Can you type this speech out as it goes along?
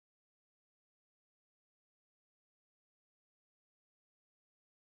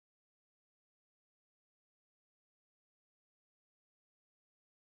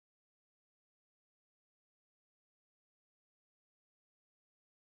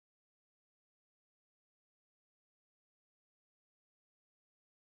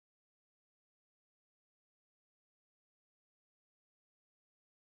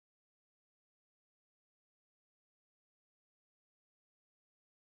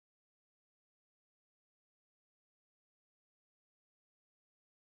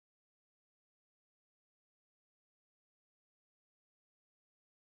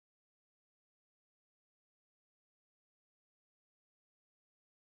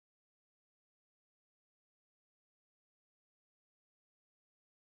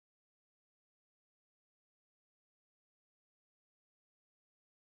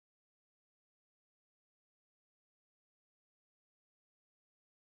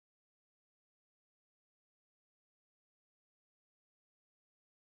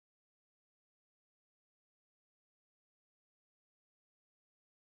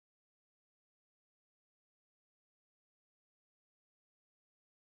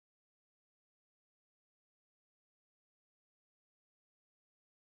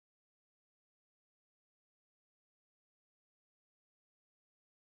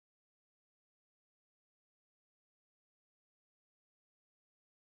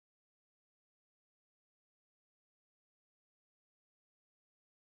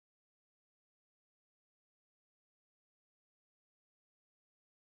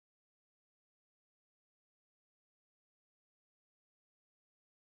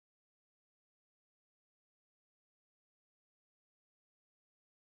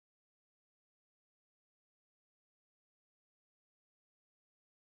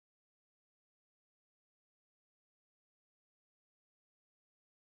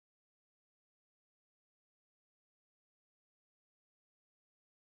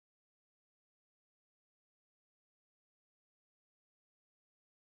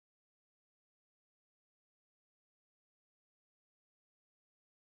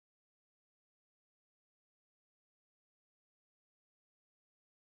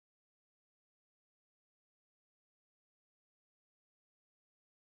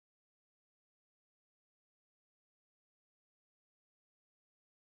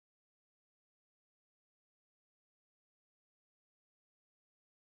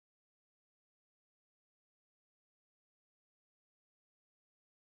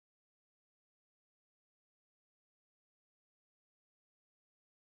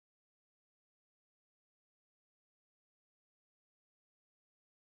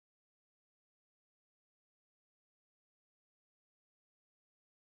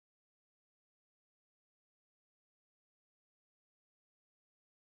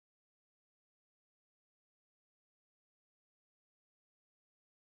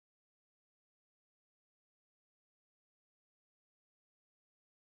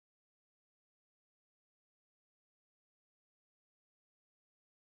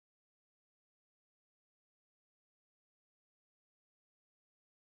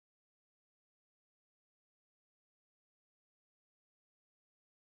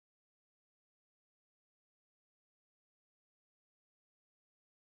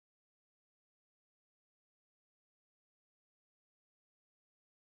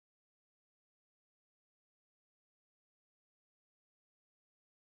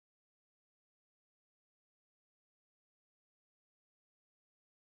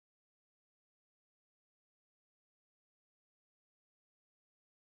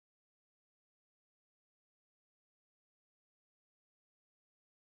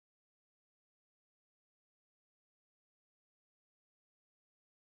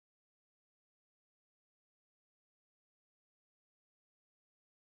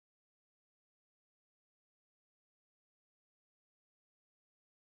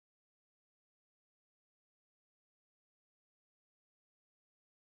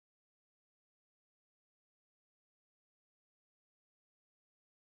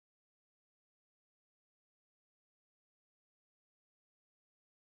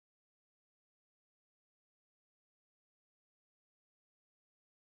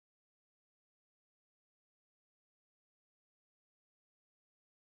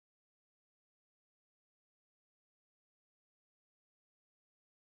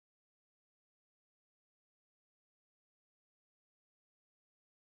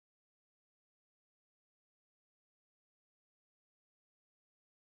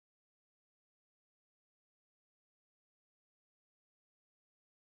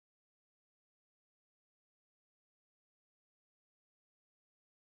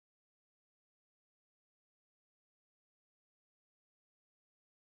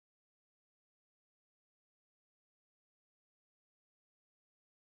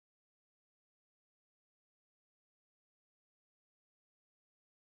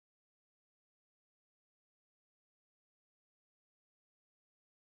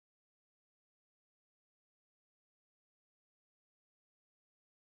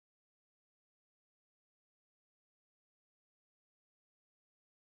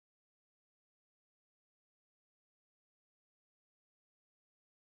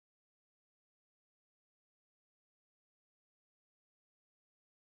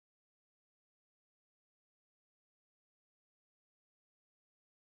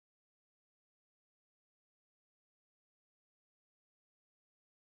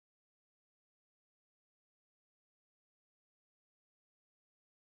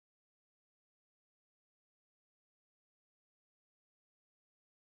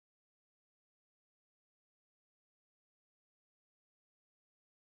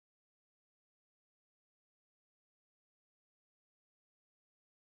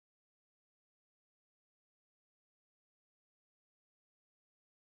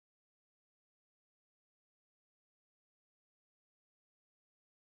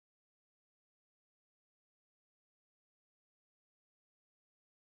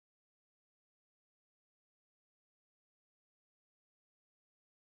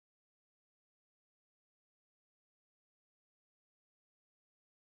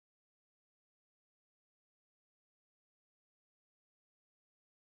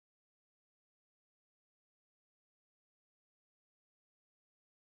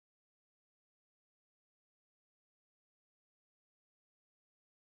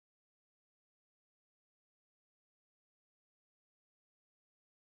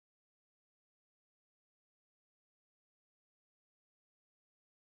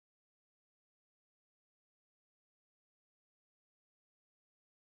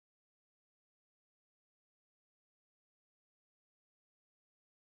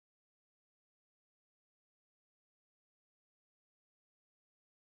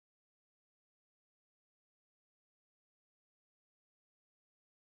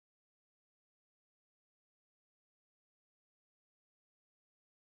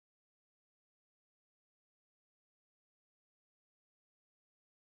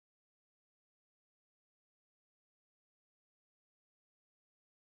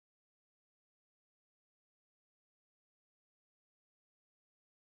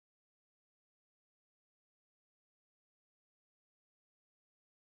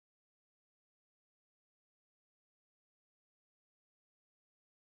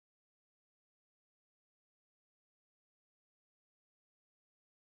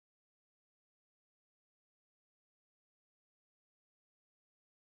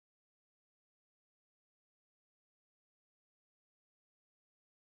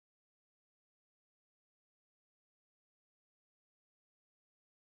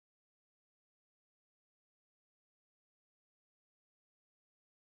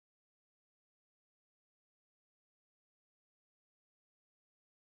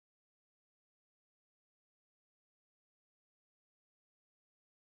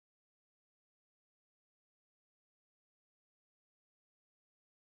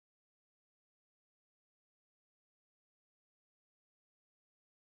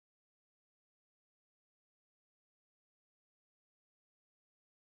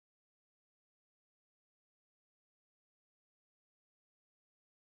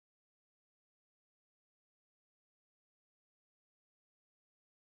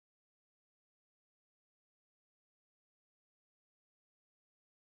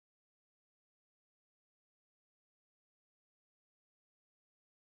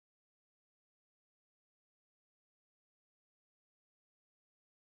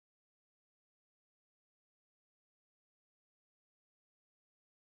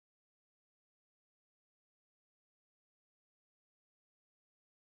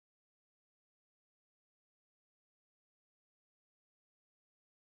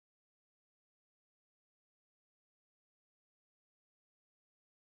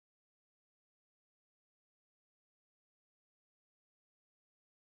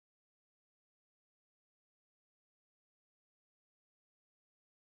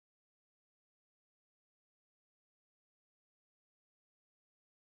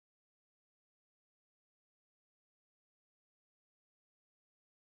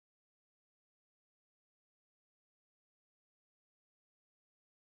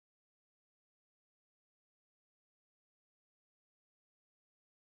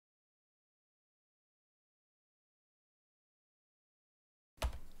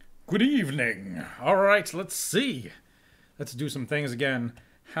Good evening. All right, let's see. Let's do some things again.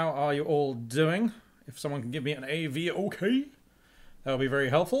 How are you all doing? If someone can give me an AV okay, that would be very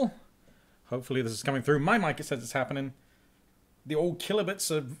helpful. Hopefully this is coming through. My mic, it says it's happening. The old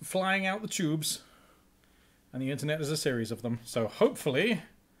kilobits are flying out the tubes. And the internet is a series of them. So hopefully...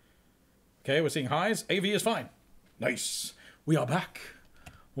 Okay, we're seeing highs. AV is fine. Nice. We are back.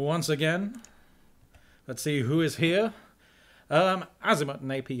 Once again. Let's see who is here. Azimuth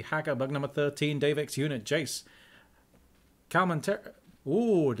and AP Hacker, bug number 13, Dave X Unit, Jace.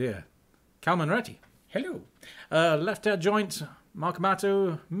 Oh dear. Kalman hello. Left Air Joint, Mark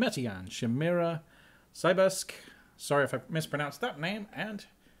Mato, Metian, Shimira, Cybersk. Sorry if I mispronounced that name, and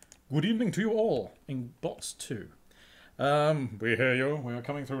good evening to you all in bots 2. We hear you. We are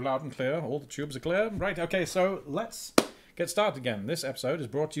coming through loud and clear. All the tubes are clear. Right, okay, so let's get started again. This episode is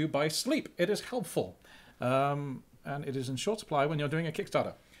brought to you by Sleep. It is helpful. And it is in short supply when you're doing a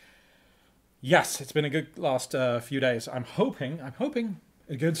Kickstarter. Yes, it's been a good last few days. I'm hoping,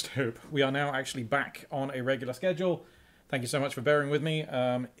 against hope, we are now actually back on a regular schedule. Thank you so much for bearing with me.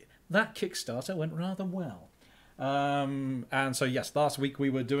 That Kickstarter went rather well. And so yes, last week we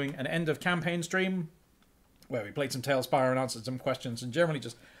were doing an end of campaign stream where we played some Tailspire and answered some questions and generally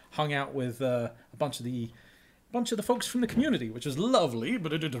just hung out with a bunch of the folks from the community, which was lovely,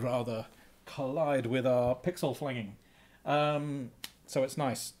 but it did rather collide with our pixel flinging. So it's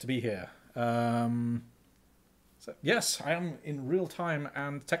nice to be here. So yes, I am in real time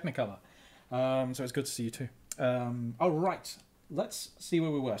and Technicolor. So it's good to see you too. All right, let's see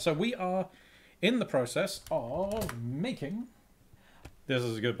where we were. So we are in the process of making... This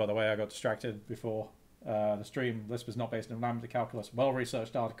is good, by the way. I got distracted before the stream. Lisp is not based in lambda calculus.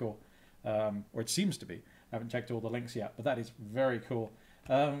 Well-researched article, or it seems to be. I haven't checked all the links yet, but that is very cool.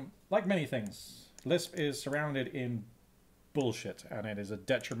 Like many things, Lisp is surrounded in bullshit, and it is a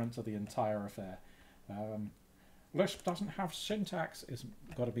detriment to the entire affair. Lisp doesn't have syntax. It's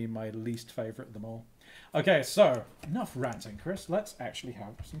got to be my least favorite of them all. Okay, so enough ranting, Chris. Let's actually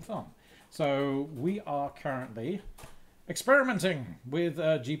have some fun. So we are currently experimenting with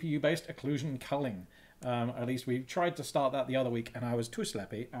GPU-based occlusion culling. At least we tried to start that the other week, and I was too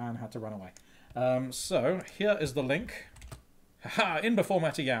slappy and had to run away. So here is the link. Haha, in before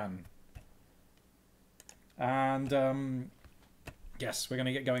Metian. And yes, we're going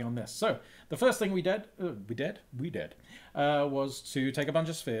to get going on this. So the first thing we did was to take a bunch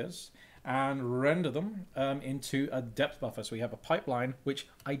of spheres and render them into a depth buffer. So we have a pipeline which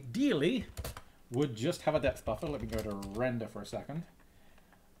ideally would just have a depth buffer. Let me go to render for a second.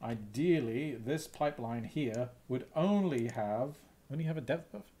 Ideally, this pipeline here would only have a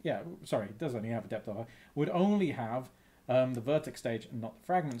depth buffer? Yeah, sorry, it does only have a depth buffer. Would only have the vertex stage and not the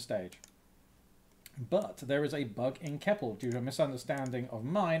fragment stage. But there is a bug in Keppel due to a misunderstanding of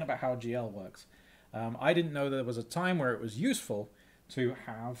mine about how GL works. I didn't know there was a time where it was useful to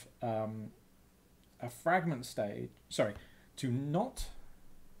have a fragment stage, to not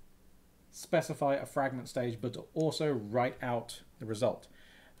specify a fragment stage, but to also write out the result.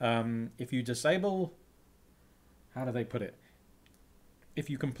 If you disable, how do they put it? If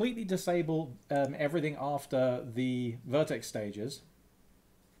you completely disable everything after the vertex stages,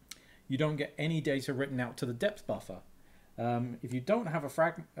 you don't get any data written out to the depth buffer. If you don't have a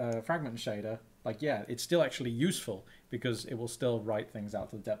fragment shader, like, yeah, it's still actually useful because it will still write things out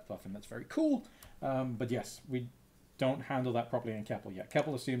to the depth buffer, and that's very cool. But yes, we don't handle that properly in Keppel yet.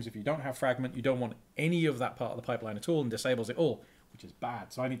 Keppel assumes if you don't have fragment, you don't want any of that part of the pipeline at all and disables it all, which is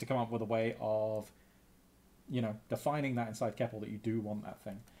bad. So I need to come up with a way of, you know, defining that inside Keppel that you do want that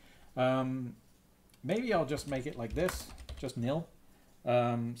thing. Maybe I'll just make it like this, just nil.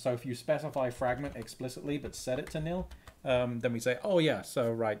 So if you specify fragment explicitly but set it to nil, then we say, oh yeah,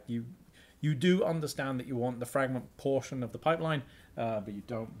 so right, you do understand that you want the fragment portion of the pipeline, but you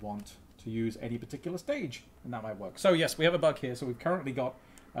don't want to use any particular stage, and that might work. So yes, we have a bug here. So we've currently got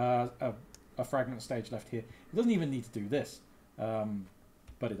a fragment stage left here. It doesn't even need to do this,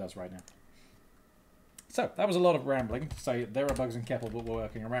 but it does right now. So that was a lot of rambling to say there are bugs in Keppel, but we're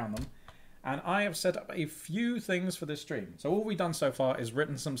working around them. And I have set up a few things for this stream. So all we've done so far is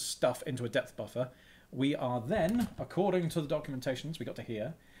written some stuff into a depth buffer. We are then, according to the documentations we got to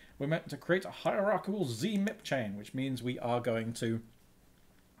here, we're meant to create a hierarchical Z-MIP chain, which means we are going to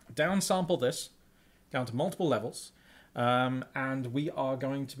downsample this down to multiple levels. And we are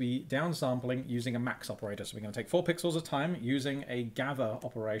going to be downsampling using a max operator. So we're going to take 4 pixels at a time using a gather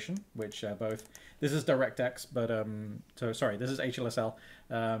operation, which this is DirectX, but this is HLSL,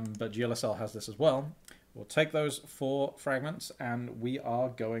 but GLSL has this as well. We'll take those 4 fragments and we are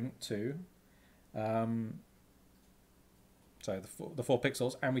going to So the four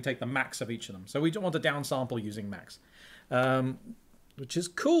pixels, and we take the max of each of them. So we don't want to downsample using max, which is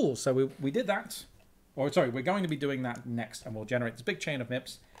cool. So we did that. Or sorry, we're going to be doing that next, and we'll generate this big chain of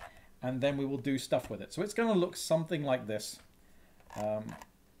MIPS, and then we will do stuff with it. So it's going to look something like this. Tell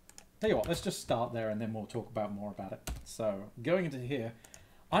you what, let's just start there, and then we'll talk about more about it. So going into here,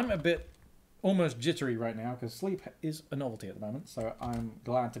 I'm a bit almost jittery right now because sleep is a novelty at the moment. So I'm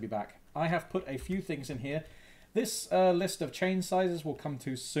glad to be back. I have put a few things in here. This list of chain sizes will come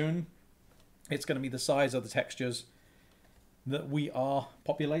to soon. It's going to be the size of the textures that we are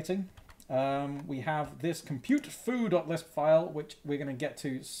populating. We have this compute foo.lisp file, which we're going to get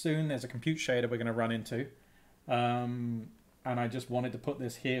to soon. There's a compute shader we're going to run into. And I just wanted to put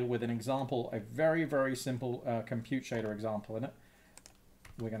this here with an example, a very, very simple compute shader example in it.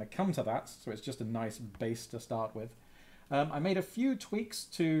 We're going to come to that, so it's just a nice base to start with. I made a few tweaks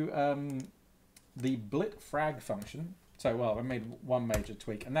to the blit frag function. So, well, I made one major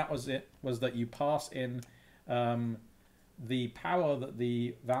tweak, and that was it, was that you pass in the power that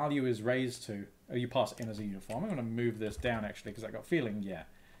the value is raised to, or you pass it in as a uniform. I'm going to move this down, actually, because I got a feeling, yeah,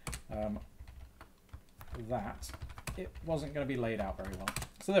 that it wasn't going to be laid out very well.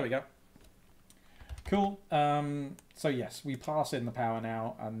 So there we go. Cool. So yes, we pass in the power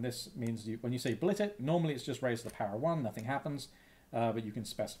now, and this means when you say blit it, normally it's just raised to the power 1, nothing happens. But you can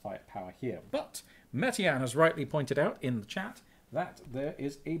specify power here. But Metian has rightly pointed out in the chat that there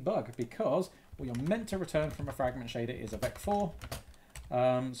is a bug because what you're meant to return from a fragment shader is a vec4.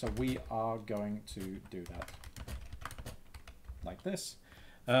 So we are going to do that like this.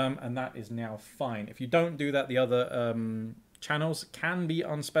 And that is now fine. If you don't do that, the other channels can be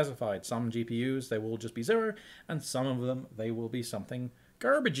unspecified. Some GPUs, they will just be 0, and some of them, they will be something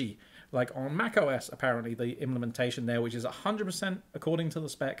garbagey. Like on macOS, apparently the implementation there, which is 100% according to the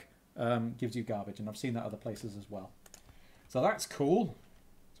spec, gives you garbage, and I've seen that other places as well. So that's cool.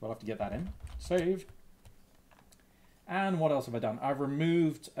 So I'll have to get that in. Save. And what else have I done? I've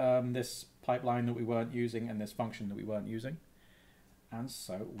removed this pipeline that we weren't using and this function that we weren't using. And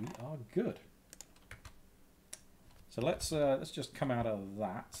so we are good. So let's just come out of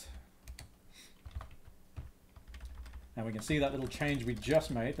that. And we can see that little change we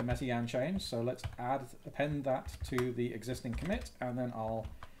just made, the Metian change. So let's append that to the existing commit, and then I'll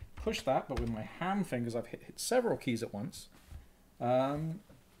push that, but with my hand fingers I've hit several keys at once. And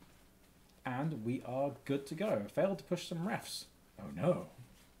we are good to go. Failed to push some refs. Oh no.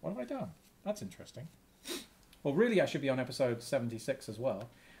 What have I done? That's interesting. Well, really I should be on episode 76 as well.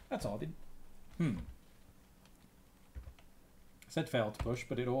 That's odd. I said failed to push,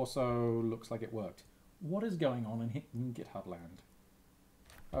 but it also looks like it worked. What is going on in GitHub land?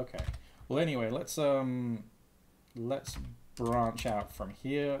 Okay. Well, anyway, let's branch out from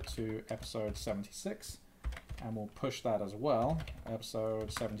here to episode 76, and we'll push that as well.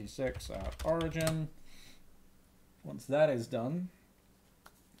 Episode 76 at origin. Once that is done,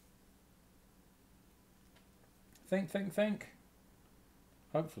 think.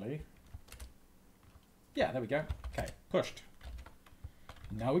 Hopefully. Yeah, there we go. Okay, pushed.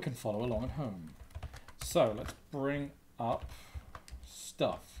 Now we can follow along at home. So let's bring up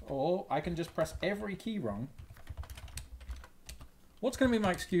stuff. Or I can just press every key wrong. What's going to be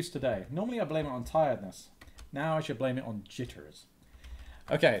my excuse today? Normally I blame it on tiredness. Now I should blame it on jitters.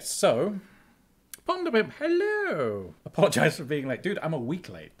 Okay, so... Pondabim, hello! Apologize for being late. Dude, I'm a week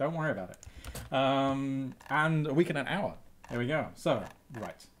late. Don't worry about it. And a week and an hour. There we go. So,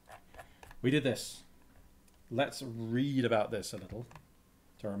 right. We did this. Let's read about this a little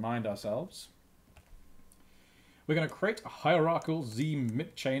to remind ourselves. We're going to create a hierarchical Z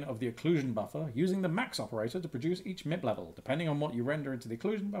MIP chain of the occlusion buffer using the max operator to produce each MIP level. Depending on what you render into the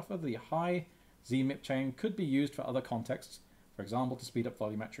occlusion buffer, the high Z MIP chain could be used for other contexts, for example, to speed up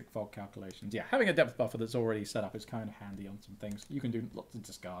volumetric fog calculations. Yeah, having a depth buffer that's already set up is kind of handy on some things. You can do lots of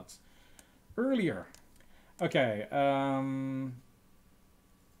discards. Earlier. Okay,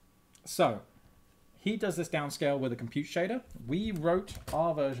 so he does this downscale with a compute shader. We wrote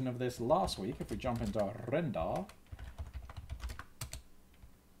our version of this last week. If we jump into render,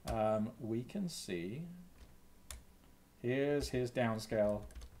 we can see here's his downscale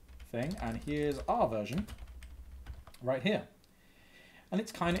thing, and here's our version right here. And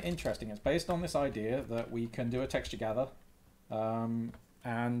it's kind of interesting. It's based on this idea that we can do a texture gather,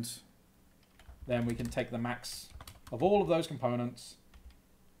 and then we can take the max of all of those components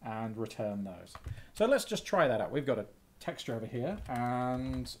and return those. So let's just try that out. We've got a texture over here,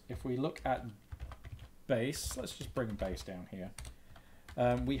 and if we look at base, let's just bring base down here.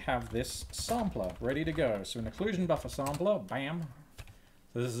 We have this sampler ready to go. So an occlusion buffer sampler, bam.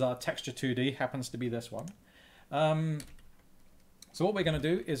 So this is our texture 2D, happens to be this one. So what we're going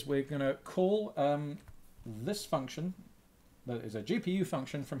to do is we're going to call this function that is a GPU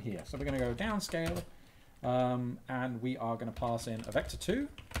function from here. So we're going to go downscale, and we are going to pass in a vector 2,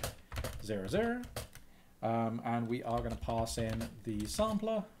 0, 0, and we are going to pass in the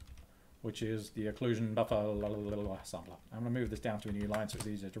sampler, which is the occlusion buffer sampler. I'm going to move this down to a new line so it's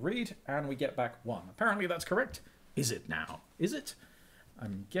easier to read, and we get back 1. Apparently that's correct. Is it now? Is it?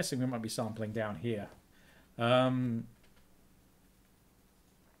 I'm guessing we might be sampling down here.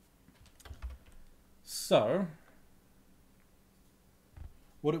 So,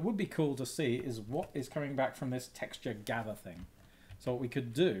 what it would be cool to see is what is coming back from this texture gather thing. So what we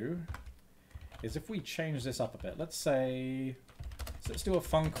could do is if we change this up a bit, let's say, so let's do a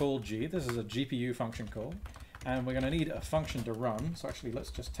fun call G. This is a GPU function call, and we're going to need a function to run. So actually,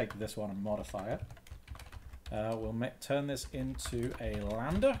 let's just take this one and modify it. We'll turn this into a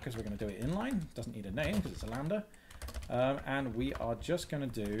lambda because we're going to do it inline. It doesn't need a name because it's a lambda. And we are just going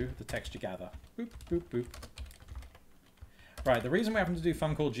to do the texture gather. Boop, boop, boop. Right, the reason we're having to do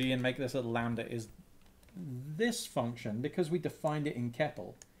fun call G and make this a lambda is this function, because we defined it in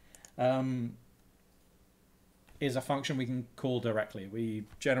Keppel, is a function we can call directly. We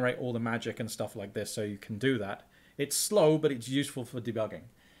generate all the magic and stuff like this, so you can do that. It's slow, but it's useful for debugging.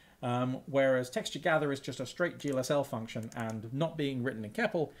 Whereas texture gather is just a straight GLSL function, and not being written in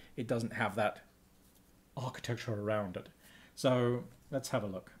Keppel, it doesn't have that architecture around it. So let's have a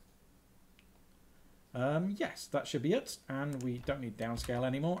look. Yes, that should be it, and we don't need downscale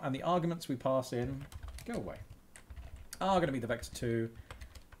anymore, and the arguments we pass in go away are going to be the vector 2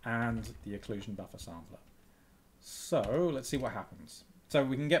 and the occlusion buffer sampler. So let's see what happens. So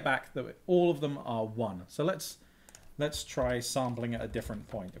we can get back that all of them are 1. So let's try sampling at a different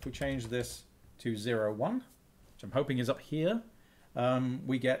point. If we change this to 0, 1, which I'm hoping is up here,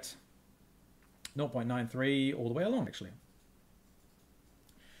 we get 0.93 all the way along, actually.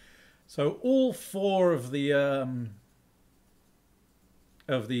 So all 4 of the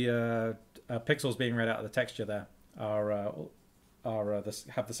pixels being read out of the texture there have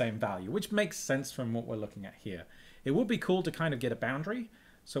the same value, which makes sense from what we're looking at here. It would be cool to kind of get a boundary.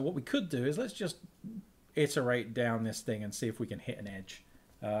 So what we could do is let's just iterate down this thing and see if we can hit an edge.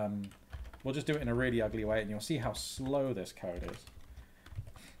 We'll just do it in a really ugly way, and you'll see how slow this code is.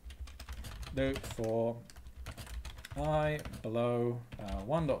 Loop for I below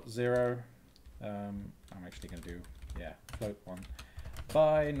 1.0. I'm actually going to do, yeah, float 1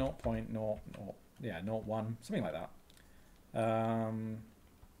 by 0.0, yeah, 0.1, something like that.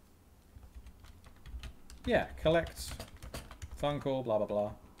 Yeah, collect, fun call, blah, blah,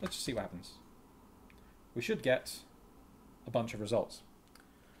 blah. Let's just see what happens. We should get a bunch of results.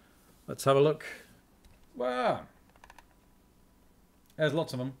 Let's have a look. Wow. There's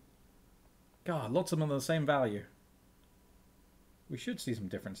lots of them. God, lots of them are the same value. We should see some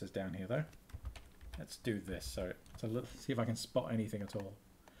differences down here, though. Let's do this. So let's see if I can spot anything at all.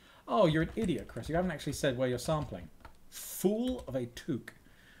 Oh, you're an idiot, Chris. You haven't actually said where you're sampling. Fool of a toque.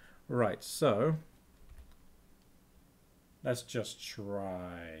 Right, so let's just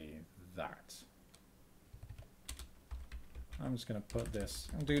try that. I'm just going to put this.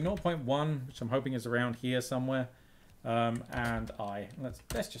 I'll do 0.1, which I'm hoping is around here somewhere. And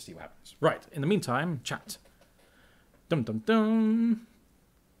let's just see what happens. Right, in the meantime, chat. Dum dum dum.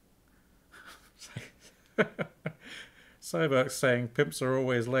 Cyber's saying pimps are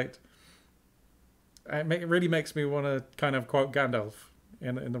always late. It really makes me want to kind of quote Gandalf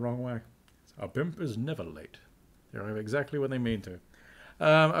in the wrong way. A pimp is never late. They arrive exactly when they mean to.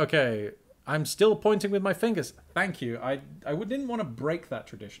 Okay, I'm still pointing with my fingers. Thank you. I didn't want to break that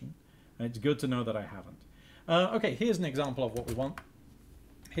tradition, and it's good to know that I haven't. Okay, here's an example of what we want.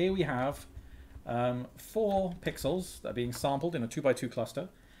 Here we have 4 pixels that are being sampled in a 2x2 cluster.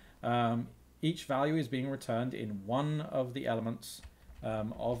 Each value is being returned in one of the elements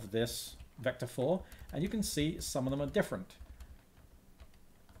of this vector 4, and you can see some of them are different.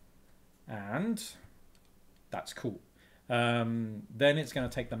 And that's cool. Then it's going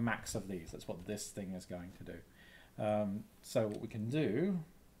to take the max of these. That's what this thing is going to do. So what we can do,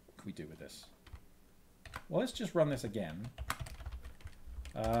 what can we do with this? Well, let's just run this again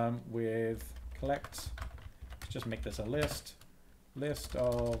with collect. Let's just make this a list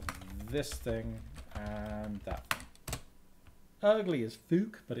of this thing and that thing. Ugly as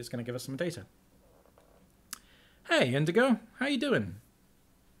fook, but it's going to give us some data. Hey, Indigo, how you doing?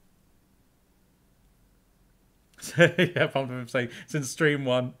 Yeah, I'm saying since stream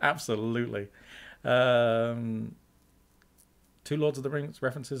 1, absolutely. 2 Lords of the Rings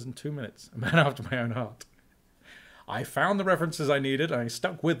references in 2 minutes. A man after my own heart. I found the references I needed and I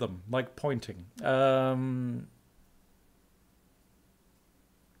stuck with them, like pointing.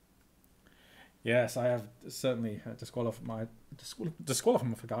 Yes, I have certainly disqualified my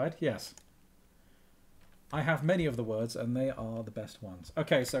disqualified. Yes, I have many of the words, and they are the best ones.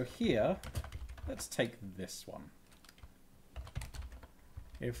 Okay, so here, let's take this one.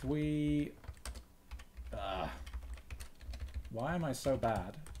 If we, why am I so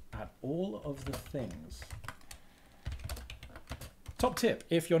bad at all of the things? Top tip: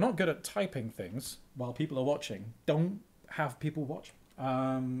 if you're not good at typing things while people are watching, don't have people watch.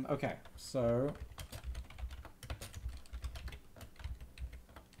 Okay, so...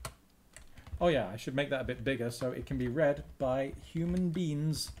 Oh yeah, I should make that a bit bigger so it can be read by human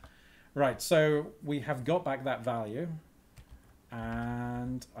beings. Right, so we have got back that value.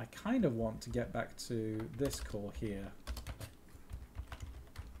 And I kind of want to get back to this call here.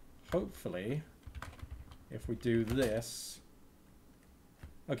 Hopefully, if we do this...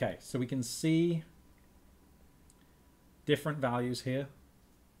 Okay, so we can see different values here.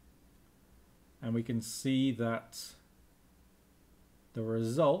 And we can see that the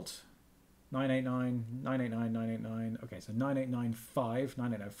result, 989, 989, 989. Okay, so 9895,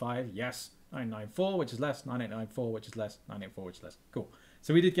 9805, yes. 994, which is less. 9894, which is less. 984, which is less. Cool.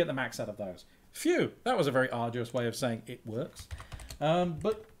 So we did get the max out of those. Phew, that was a very arduous way of saying it works.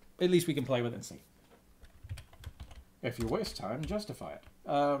 But at least we can play with it and see. If you waste time, justify it.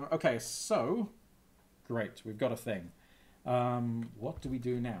 Okay, so... Great, we've got a thing. What do we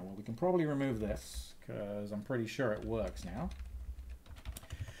do now? Well, we can probably remove this, because I'm pretty sure it works now.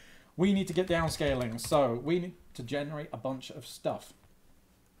 We need to get downscaling, so we need to generate a bunch of stuff.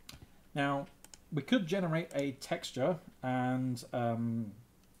 Now, we could generate a texture and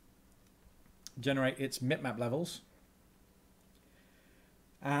generate its bitmap levels.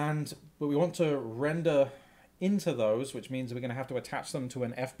 But we want to render into those, which means we're going to have to attach them to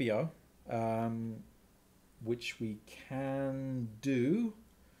an FBO. Which we can do.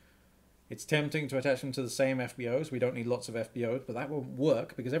 It's tempting to attach them to the same FBOs. We don't need lots of FBOs, but that won't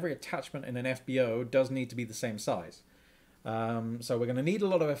work because every attachment in an FBO does need to be the same size. So we're going to need a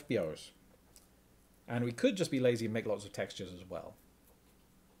lot of FBOs. And we could just be lazy and make lots of textures as well.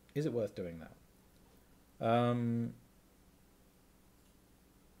 Is it worth doing that?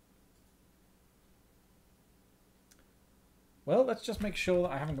 Well, let's just make sure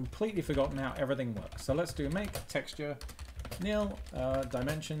that I haven't completely forgotten how everything works. So let's do make texture nil.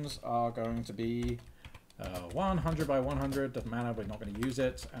 Dimensions are going to be 100 by 100. Doesn't matter, we're not going to use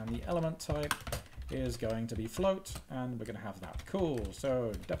it. And the element type is going to be float, and we're going to have that. Cool.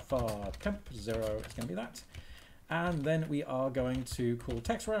 So depth temp 0 is going to be that. And then we are going to call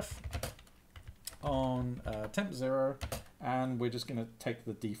textref on temp 0, and we're just going to take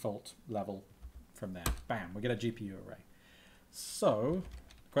the default level from there. Bam, we get a GPU array. So,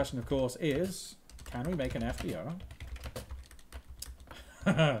 the question, of course, is, can we make an FBO?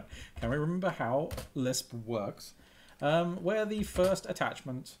 Can we remember how Lisp works? Where the first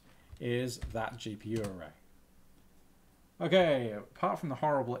attachment is that GPU array. Okay, apart from the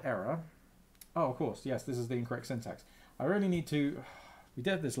horrible error... Oh, of course, yes, this is the incorrect syntax. I really need to... We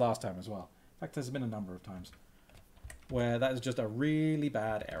did this last time as well. In fact, there's been a number of times where that is just a really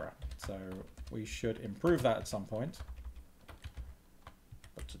bad error. So we should improve that at some point.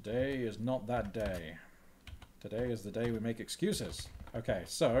 But today is not that day. Today is the day we make excuses. Okay,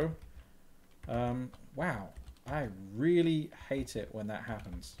 so... wow. I really hate it when that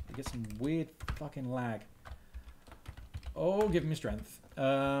happens. You get some weird fucking lag. Oh, give me strength.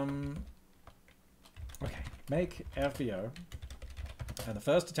 Okay, make FBO. And the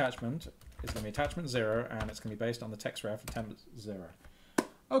first attachment is going to be attachment 0, and it's going to be based on the textref temp 0.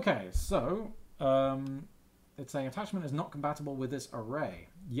 Okay, so... it's saying attachment is not compatible with this array.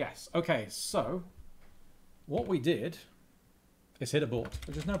 Yes. Okay, so what we did is hit abort,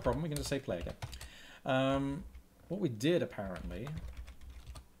 which is no problem. We can just say play again. What we did, apparently,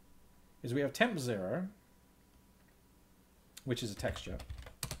 is we have temp 0, which is a texture,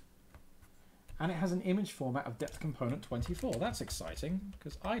 and it has an image format of depth component 24. That's exciting,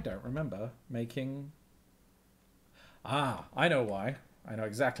 because I don't remember making... Ah, I know why. I know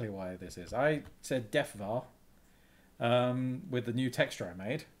exactly why this is. I said defvar with the new texture I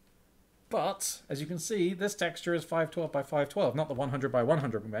made. But, as you can see, this texture is 512 by 512, not the 100 by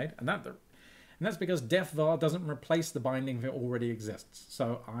 100 we made. And that's because defvar doesn't replace the binding if it already exists.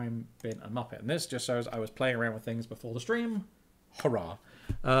 So I'm being a muppet. And this just shows I was playing around with things before the stream. Hurrah.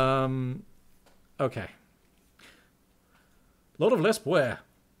 Okay. Lord of Lisp, where?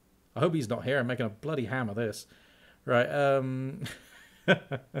 I hope he's not here. I'm making a bloody ham of this. Right,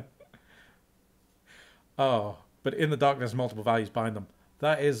 oh, but in the darkness, multiple values bind them.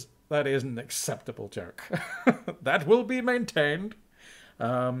 That is an acceptable joke. That will be maintained.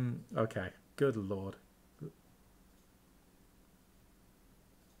 Okay, Good lord.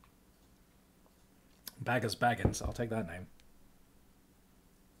 Baggers Baggins, I'll take that name.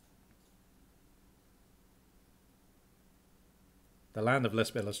 The land of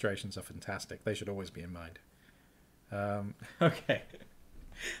Lisp illustrations are fantastic. They should always be in mind. Okay.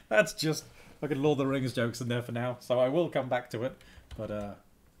 That's just fucking Lord of the Rings jokes in there for now. So I will come back to it. But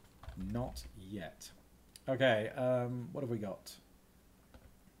not yet. Okay, what have we got?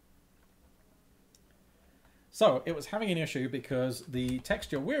 So it was having an issue because the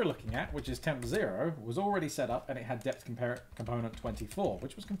texture we're looking at, which is temp 0, was already set up and it had depth component 24,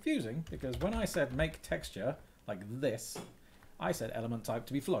 which was confusing because when I said make texture like this, I said element type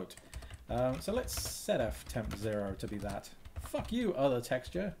to be float. So let's set f temp 0 to be that. Fuck you, other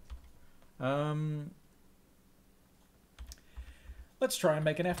texture. Let's try and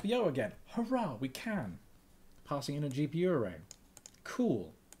make an FBO again. Hurrah, we can. Passing in a GPU array.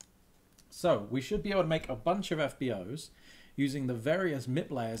 Cool. So we should be able to make a bunch of FBOs using the various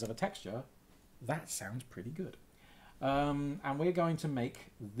MIP layers of a texture. That sounds pretty good. And we're going to make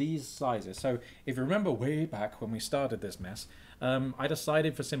these sizes. So if you remember way back when we started this mess, I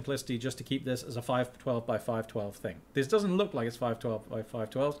decided for simplicity just to keep this as a 512 by 512 thing. This doesn't look like it's 512 by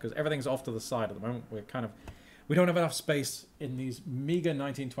 512 because everything's off to the side at the moment. We don't have enough space in these meager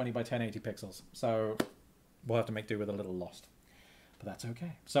 1920 by 1080 pixels. So we'll have to make do with a little lost. But that's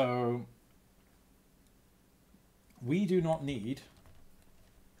okay. So we do not need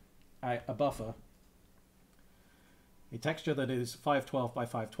a buffer, a texture that is 512 by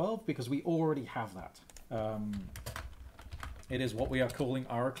 512 because we already have that. It is what we are calling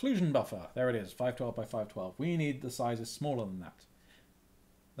our occlusion buffer. There it is, 512 by 512. We need the sizes smaller than that.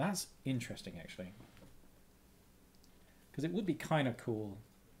 That's interesting, actually. Because it would be kind of cool.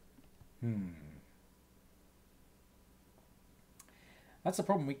 That's the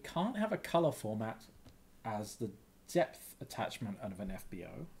problem. We can't have a color format as the depth attachment of an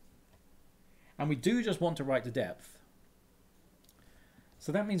FBO. And we do just want to write the depth.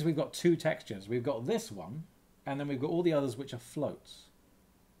 So that means we've got two textures. We've got this one, and then we've got all the others which are floats.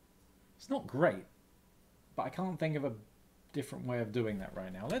 It's not great, but I can't think of a different way of doing that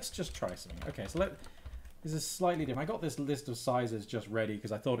right now. Let's just try something. Okay, so this is slightly different. I got this list of sizes just ready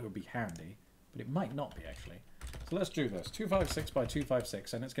because I thought it would be handy, but it might not be actually. So let's do this. 256 by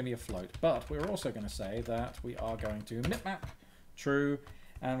 256, and it's going to be a float. But we're also going to say that we are going to mipmap true,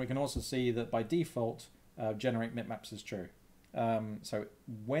 and we can also see that by default, generate mipmaps is true. So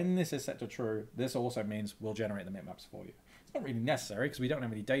when this is set to true, this also means we'll generate the mipmaps for you. It's not really necessary because we don't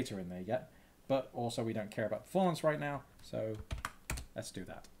have any data in there yet, but also we don't care about performance right now, so let's do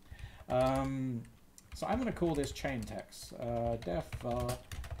that. So I'm going to call this chain text. Def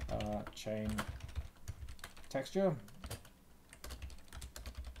chain texture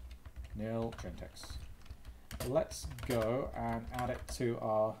nil chain text. Let's go and add it to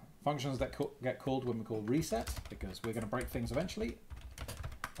our functions that get called when we call reset, because we're going to break things eventually.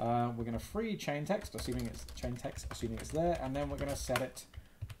 We're going to free chain text, assuming it's there, and then we're going to set it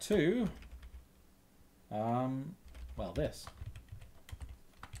to, well, this.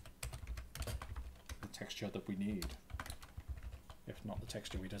 The texture that we need, if not the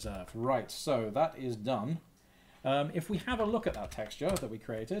texture we deserve. Right, so that is done. If we have a look at that texture that we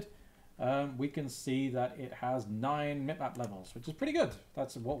created, we can see that it has 9 mipmap levels, which is pretty good.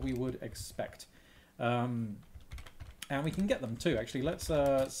 That's what we would expect. And we can get them too. Actually, let's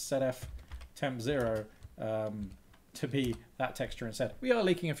set f temp 0 to be that texture instead. We are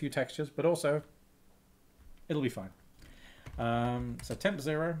leaking a few textures, but also it'll be fine. So temp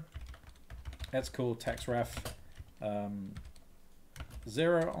 0, let's call textref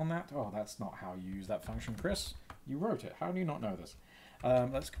 0 on that. Oh, that's not how you use that function, Chris. You wrote it. How do you not know this?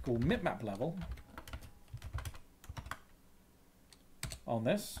 Let's call mipmap level on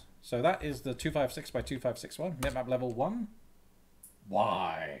this. So that is the 256 by 2561. Mipmap level 1.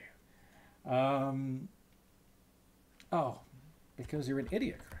 Why? Oh, because you're an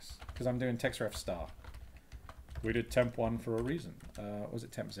idiot, Chris. Because I'm doing textref star. We did temp 1 for a reason. Was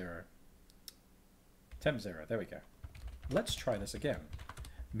it temp 0? Temp 0. There we go. Let's try this again.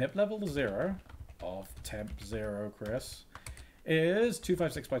 Mip level 0 of temp 0, Chris, is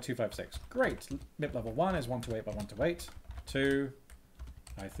 256 by 256. Great. Mip level 1 is 128 by 128. 2.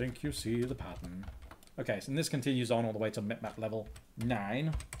 I think you see the pattern. Okay, so this continues on all the way to mipmap level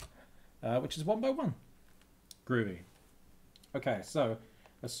 9, which is 1 by 1. Groovy. Okay, so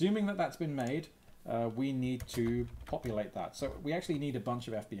assuming that that's been made, we need to populate that. So we actually need a bunch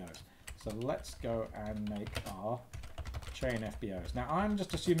of FBOs. So let's go and make our chain FBOs. Now I'm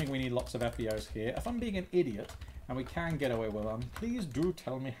just assuming we need lots of FBOs here. If I'm being an idiot and we can get away with them, please do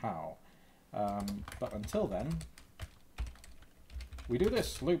tell me how. But until then, we do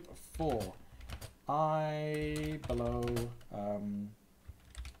this loop for I below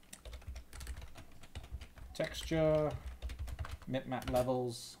texture mip-map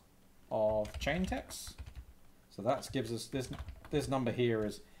levels of chain text. So that gives us this number here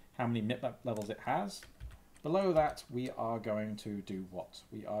is how many mip-map levels it has. Below that, we are going to do what?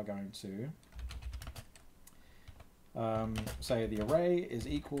 We are going to say the array is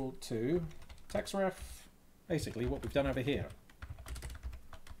equal to textref, basically what we've done over here.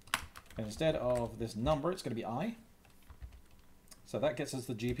 And instead of this number, it's going to be I. So that gets us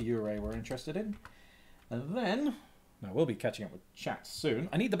the GPU array we're interested in. And then, now we'll be catching up with chat soon.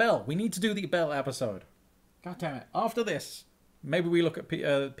 I need the bell. We need to do the bell episode. God damn it. After this, maybe we look at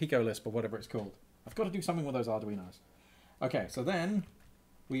pico-lisp or whatever it's called. I've got to do something with those Arduinos. Okay, so then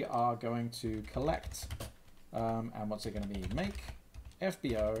we are going to collect, and what's it going to be? Make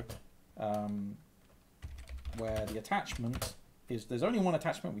FBO, where the attachment is, there's only one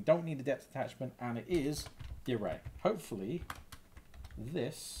attachment, we don't need a depth attachment, and it is the array. Hopefully,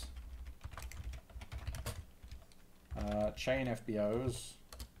 this chain FBOs,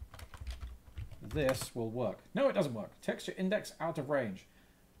 this will work. No, it doesn't work. Texture index out of range.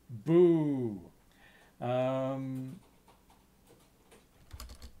 Boo. Oh,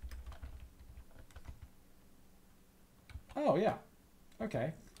 yeah.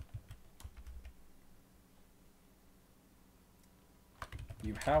 Okay.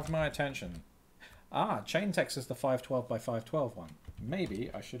 You have my attention. Ah, chain text is the 512 by 512 one.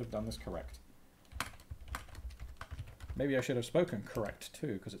 Maybe I should have done this correct. Maybe I should have spoken correct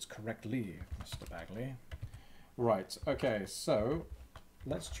too, because it's correctly, Mr. Bagley. Right, okay, so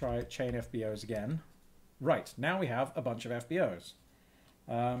let's try chain FBOs again. Right, now we have a bunch of FBOs.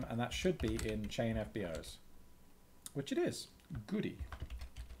 And that should be in chain FBOs. Which it is. Goody.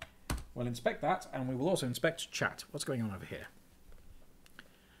 We'll inspect that, and we will also inspect chat. What's going on over here?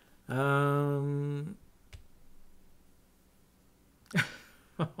 Oh,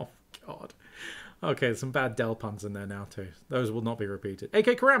 God. Okay, there's some bad Del puns in there now, too. Those will not be repeated.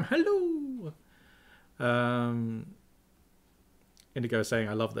 AK Karam, hello! Indigo saying,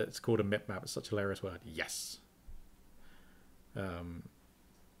 I love that it's called a mip-map. It's such a hilarious word. Yes.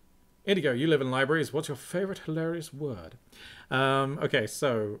 Indigo, you live in libraries. What's your favorite hilarious word? Okay,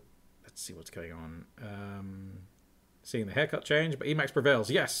 so let's see what's going on. Seeing the haircut change, but Emacs prevails.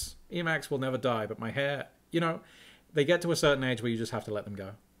 Yes, Emacs will never die, but my hair, you know, they get to a certain age where you just have to let them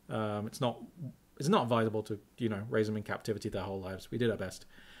go. It's not advisable to, you know, raise them in captivity their whole lives. We did our best.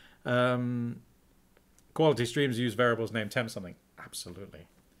 Quality streams use variables named temp something. Absolutely.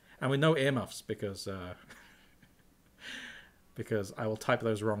 And with no earmuffs, because because I will type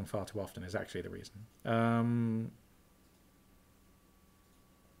those wrong far too often is actually the reason.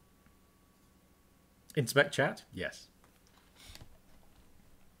 Inspect chat? Yes.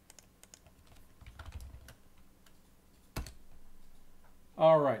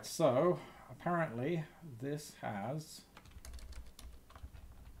 All right, so apparently this has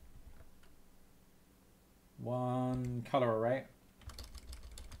one color array,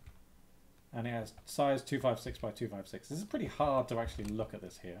 and it has size 256 by 256. This is pretty hard to actually look at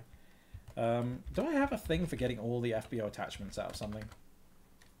this here. Do I have a thing for getting all the FBO attachments out of something?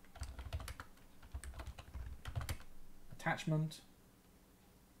 Attachment.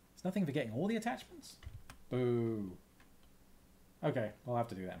 There's nothing for getting all the attachments? Boo. Okay, I'll have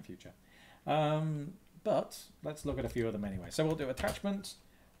to do that in future. But let's look at a few of them anyway. So we'll do attachment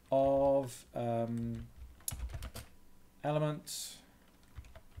of element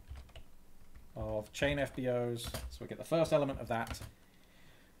of chain FBOs. So we'll get the first element of that.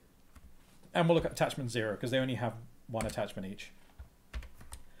 And we'll look at attachment 0 because they only have one attachment each.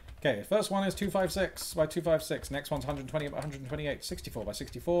 Okay, first one is 256 by 256. Next one's 120 by 128, 64 by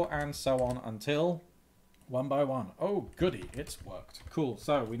 64, and so on until one by one. Oh, goody, it's worked. Cool,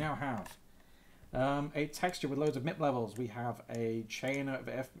 so we now have a texture with loads of MIP levels. We have a chain of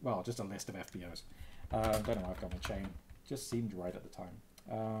well, just a list of FBOs. Don't know why I've got my chain. Just seemed right at the time.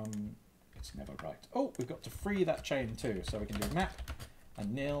 It's never right. Oh, we've got to free that chain too. So we can do map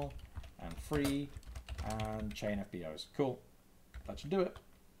and nil and free and chain FBOs. Cool, that should do it.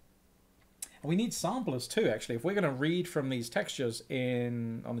 And we need samplers too, actually. If we're going to read from these textures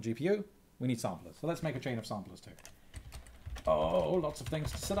on the GPU, we need samplers. So let's make a chain of samplers too. Oh, lots of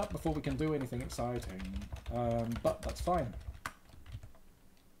things to set up before we can do anything exciting. But that's fine.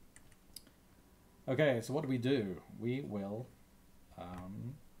 Okay, so what do? We will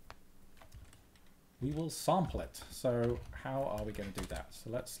sample it. So how are we going to do that? So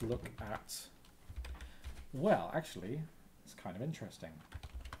let's look at, well, actually, it's kind of interesting.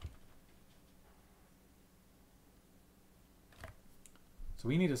 So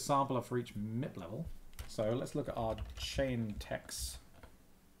we need a sampler for each MIP level. So let's look at our chain text.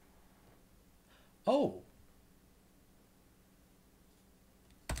 Oh!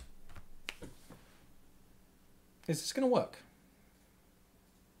 Is this going to work?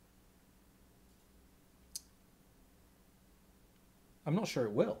 I'm not sure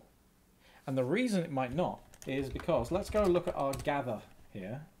it will. And the reason it might not is because, let's go look at our gather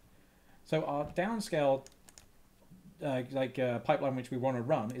here. So our downscale pipeline which we want to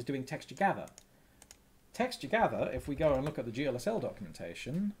run is doing texture gather. Texture gather, if we go and look at the GLSL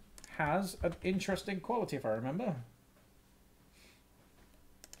documentation, has an interesting quality, if I remember.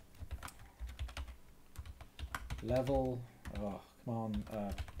 Level, oh, come on,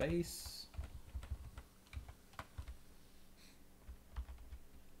 base.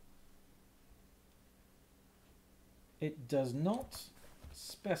 It does not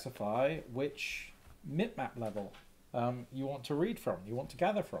specify which MIPMAP level you want to read from, you want to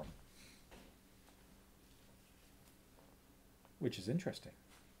gather from. Which is interesting.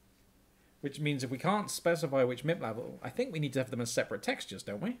 Which means if we can't specify which MIP level, I think we need to have them as separate textures,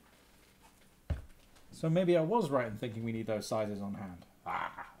 don't we? So maybe I was right in thinking we need those sizes on hand.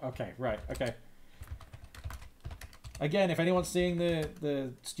 Ah, okay, right, okay. Again, if anyone's seeing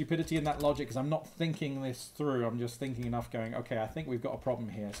the stupidity in that logic, because I'm not thinking this through, I'm just thinking enough going, okay, I think we've got a problem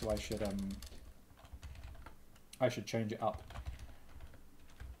here, so I should change it up.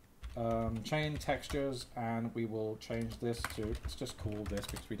 Chain textures, and we will change this to, let's just call this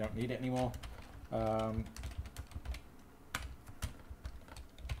because we don't need it anymore.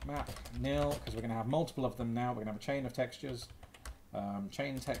 Map nil, because we're going to have multiple of them now. We're going to have a chain of textures.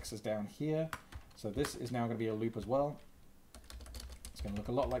 Chain text is down here. So this is now going to be a loop as well. It's going to look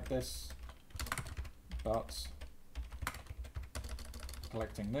a lot like this, but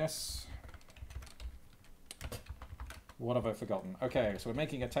collecting this. What have I forgotten? Okay, so we're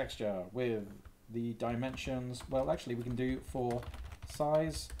making a texture with the dimensions. Well, actually, we can do for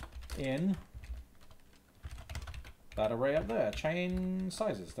size in that array up there. Chain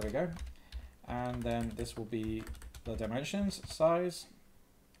sizes. There we go. And then this will be the dimensions, size.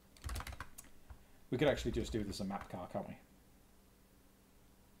 We could actually just do this in map car, can't we?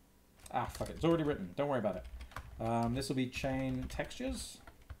 Ah, fuck it. It's already written. Don't worry about it. This will be chain textures.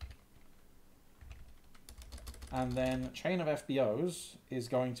 And then chain of FBOs is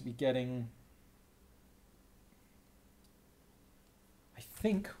going to be getting, I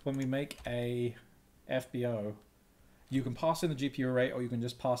think when we make a FBO, you can pass in the GPU array or you can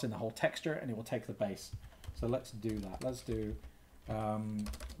just pass in the whole texture and it will take the base. So let's do that. Let's do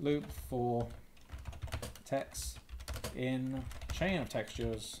loop for text in chain of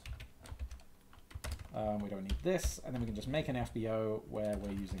textures. We don't need this, and then we can just make an FBO where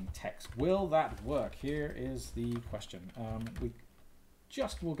we're using text. Will that work? Here is the question. We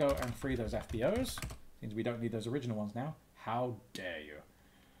just will go and free those FBOs. Means we don't need those original ones now. How dare you?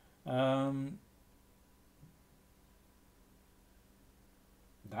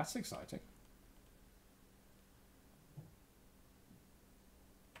 That's exciting.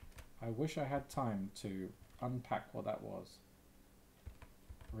 I wish I had time to unpack what that was.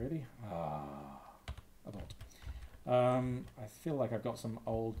 Really? Abort. I feel like I've got some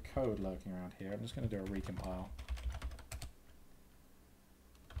old code lurking around here. I'm just going to do a recompile.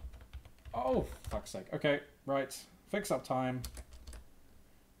 Oh, fuck's sake. Okay, right. Fix up time.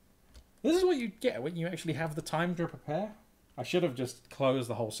 This is what you get when you actually have the time to prepare. I should have just closed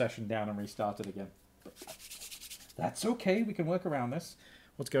the whole session down and restarted again. But that's okay. We can work around this.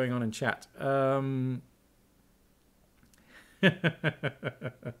 What's going on in chat?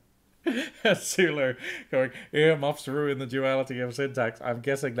 Zulu going, earmuffs ruin the duality of syntax. I'm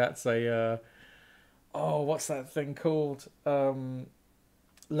guessing that's a oh, what's that thing called?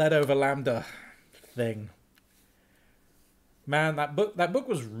 Lead over lambda thing. Man, that book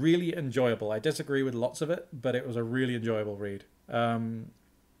was really enjoyable. I disagree with lots of it, but it was a really enjoyable read. Don't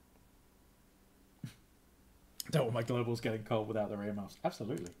want my globals getting cold without their earmuffs.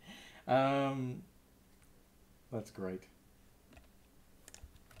 Absolutely. That's great.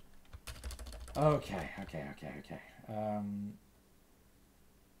 Okay.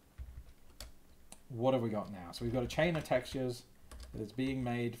 What have we got now? So we've got a chain of textures that is being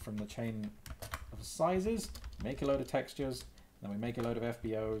made from the chain of sizes. Make a load of textures, then we make a load of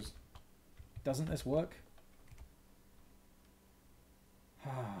FBOs. Doesn't this work?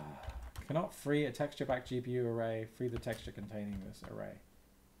 Cannot free a texture back GPU array. Free the texture containing this array.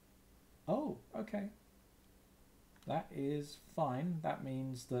 Oh, okay. That is fine. That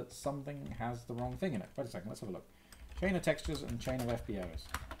means that something has the wrong thing in it. Wait a second, let's have a look. Chain of textures and chain of FBOs.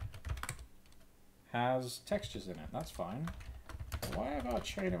 Has textures in it, that's fine. Why have our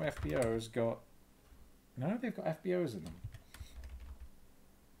chain of FBOs got... No, they've got FBOs in them.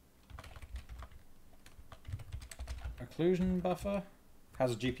 Occlusion buffer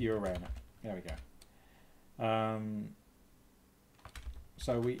has a GPU array in it. There we go.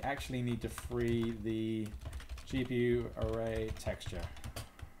 So we actually need to free the GPU array texture.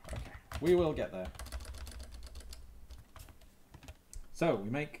 Okay, we will get there. So we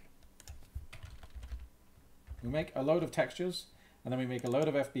make a load of textures, and then we make a load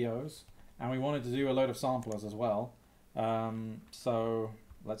of FBOs, and we wanted to do a load of samplers as well. So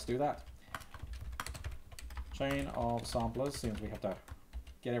let's do that. Chain of samplers, since we have to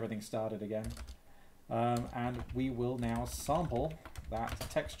get everything started again. And we will now sample that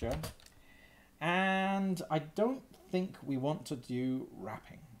texture. And I don't think we want to do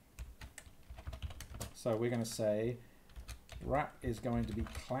wrapping. So we're going to say wrap is going to be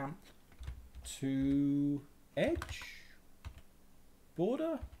clamped to edge,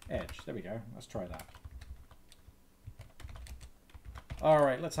 border, edge. There we go. Let's try that. All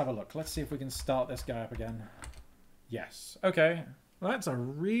right, let's have a look. Let's see if we can start this guy up again. Yes. Okay. Well, that's a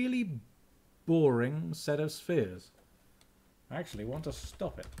really boring set of spheres. I actually want to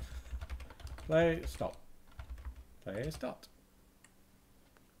stop it. Play, stop. Play, stop.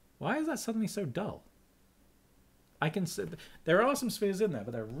 Why is that suddenly so dull? I can see there are some spheres in there,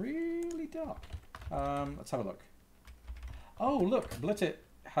 but they're really dark. Let's have a look. Oh, look, Blitit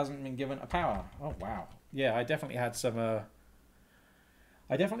hasn't been given a power. Oh, wow. Yeah, I definitely had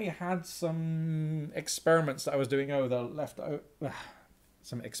some experiments that I was doing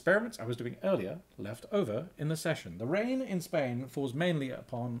some experiments I was doing earlier left over in the session. The rain in Spain falls mainly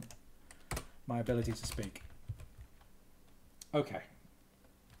upon my ability to speak. Okay.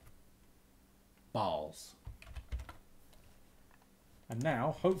 Balls. And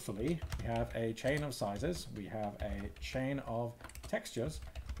now, hopefully, we have a chain of sizes, we have a chain of textures,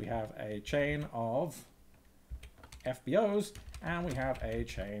 we have a chain of FBOs, and we have a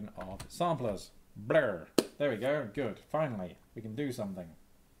chain of samplers. Blur. There we go. Good. Finally, we can do something.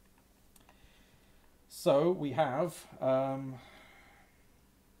 So we have...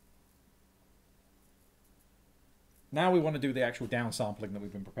 now we want to do the actual downsampling that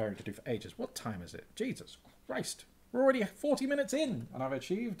we've been preparing to do for ages. What time is it? Jesus Christ. We're already 40 minutes in, and I've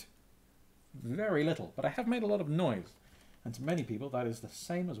achieved very little. But I have made a lot of noise. And to many people, that is the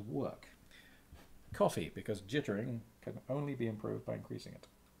same as work. Coffee, because jittering can only be improved by increasing it.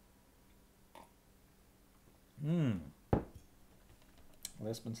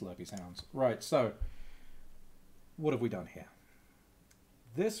 Lisp and slurpy sounds. Right, so what have we done here?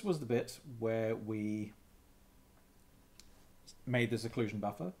 This was the bit where we made this occlusion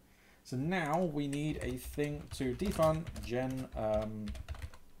buffer. So now we need a thing to defun gen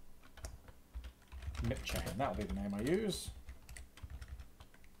mip chain. That'll be the name I use.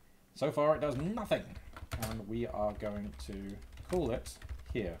 So far it does nothing, and we are going to call it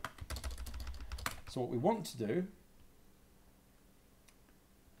here. So what we want to do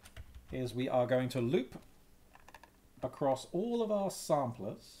is we are going to loop across all of our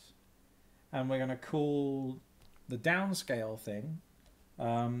samplers, and we're going to call the downscale thing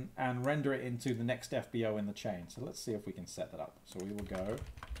and render it into the next FBO in the chain. So let's see if we can set that up. So we will go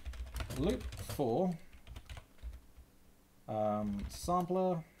loop for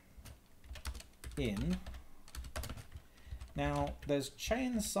sampler in. Now there's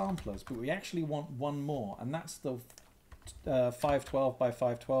chain samplers, but we actually want one more, and that's the 512 by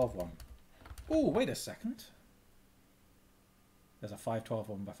 512 one. Oh, wait a second. There's a 512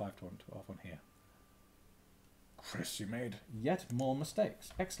 one by 512 one here. Chris, you made yet more mistakes.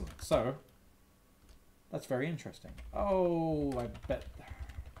 Excellent. So that's very interesting. Oh, I bet.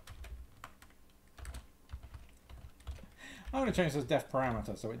 I'm going to change this def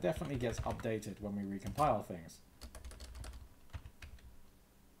parameter so it definitely gets updated when we recompile things.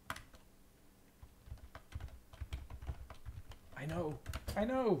 I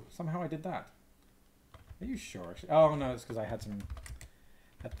know. Somehow I did that. Are you sure? Oh no, it's because I had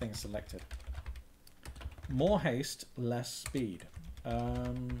things selected. More haste, less speed.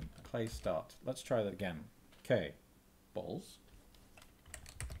 Play start. Let's try that again. Okay. Balls.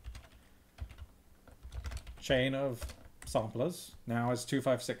 Chain of samplers. Now it's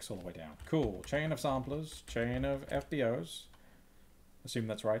 256 all the way down. Cool. Chain of samplers. Chain of FBOs. Assume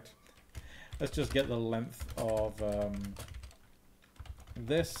that's right. Let's just get the length of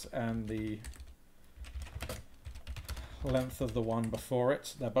this and the length of the one before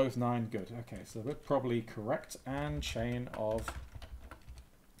it. They're both 9. Good. Okay, so we're probably correct. And chain of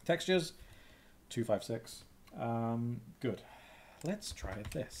textures, 256. Good. Let's try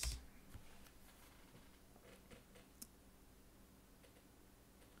this.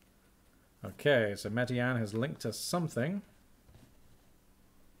 Okay, so Metian has linked to something.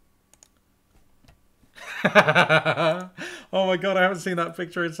 Oh my god, I haven't seen that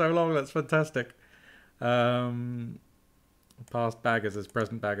picture in so long. That's fantastic. Past baggers is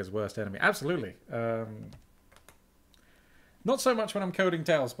present bagger's worst enemy. Absolutely. Not so much when I'm coding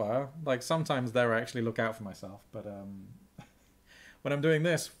Tailspire. Like, sometimes there I actually look out for myself. But when I'm doing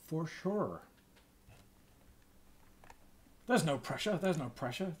this, for sure. There's no pressure. There's no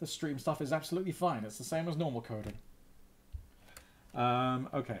pressure. The stream stuff is absolutely fine. It's the same as normal coding.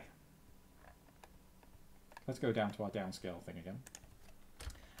 Okay. Let's go down to our downscale thing again.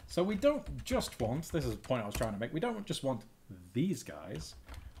 So we don't just want, this is the point I was trying to make, we don't just want these guys.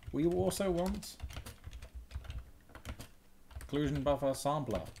 We also want occlusion buffer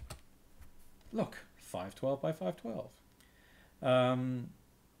sampler. Look, 512 by 512.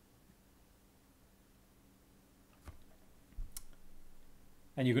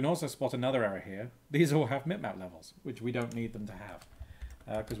 And you can also spot another error here. These all have mipmap levels, which we don't need them to have,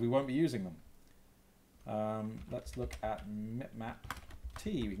 because we won't be using them. Let's look at mipmap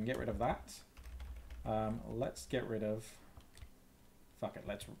T. We can get rid of that. Let's get rid of... Fuck it,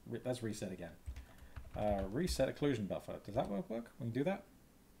 let's reset again. Reset occlusion buffer. Does that work? We can do that?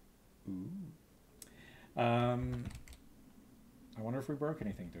 Ooh. I wonder if we broke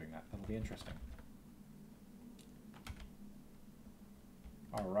anything doing that. That'll be interesting.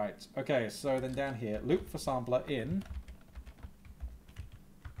 Alright, okay, so then down here, loop for sampler in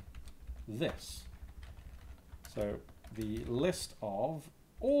this. So the list of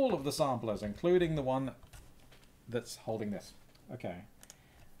all of the samplers, including the one that's holding this. Okay,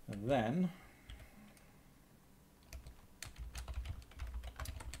 and then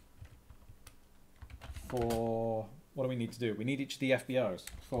for, what do we need to do? We need each of the FBOs.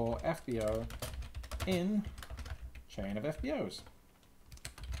 For FBO in chain of FBOs.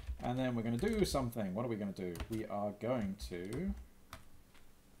 And then we're going to do something. What are we going to do? We are going to...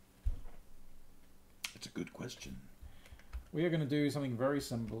 It's a good question. We are going to do something very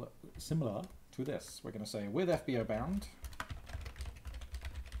similar to this. We're going to say with FBO bound.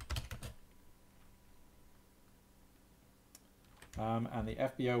 And the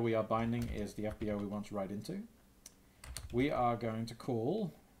FBO we are binding is the FBO we want to write into. We are going to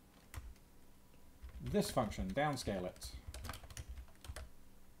call this function, downscale it.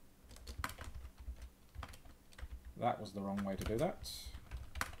 That was the wrong way to do that.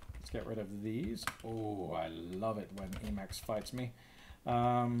 Let's get rid of these. Oh, I love it when Emacs fights me.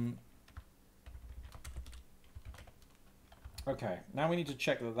 Okay, now we need to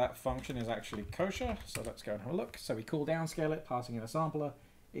check that that function is actually kosher. So let's go and have a look. So we call downscale it, passing in a sampler.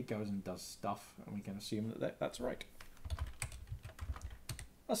 It goes and does stuff, and we can assume that that's right.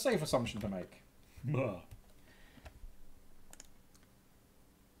 A safe assumption to make.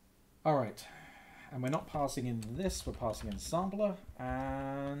 All right. And we're not passing in this, we're passing in sampler,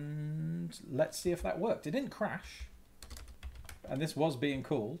 and let's see if that worked. It didn't crash, and this was being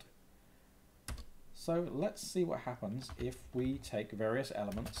called. So let's see what happens if we take various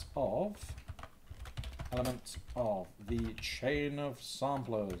elements of the chain of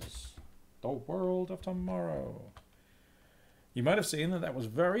samplers, the world of tomorrow. You might have seen that that was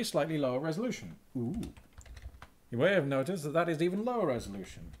very slightly lower resolution. Ooh. You may have noticed that that is even lower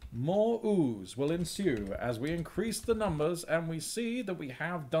resolution. More oohs will ensue as we increase the numbers and we see that we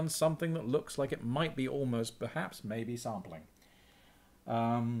have done something that looks like it might be almost, perhaps, maybe sampling.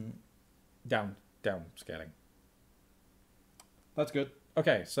 Down scaling. That's good.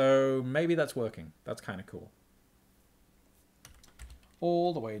 Okay, so maybe that's working. That's kind of cool.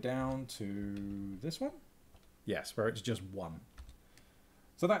 All the way down to this one? Yes, where it's just one.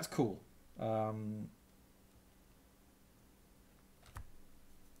 So that's cool.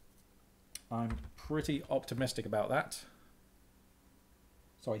 I'm pretty optimistic about that.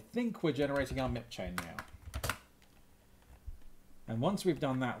 So I think we're generating our MIP chain now. And once we've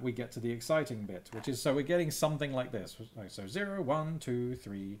done that, we get to the exciting bit, which is, so we're getting something like this. So 0, 1, 2,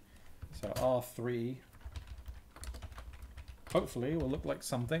 3. So R3 hopefully will look like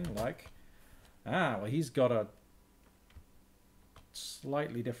something like, well, he's got a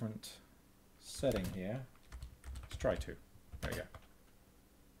slightly different setting here. Let's try 2. There we go.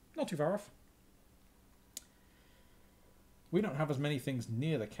 Not too far off. We don't have as many things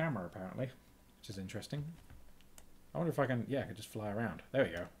near the camera, apparently, which is interesting. I wonder if I can... Yeah, I could just fly around. There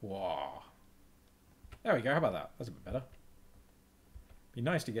we go. Whoa. There we go. How about that? That's a bit better. Be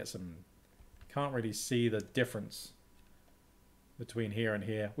nice to get some... Can't really see the difference between here and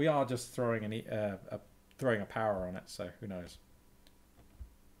here. We are just throwing a power on it, so who knows.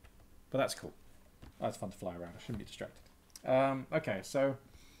 But that's cool. That's fun to fly around. I shouldn't be distracted. Okay, so...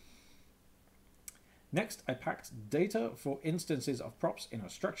 Next, I packed data for instances of props in a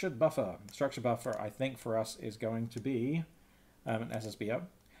structured buffer. Structured buffer, I think, for us is going to be an SSBO.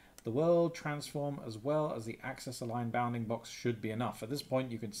 The world transform as well as the axis aligned bounding box should be enough. At this point,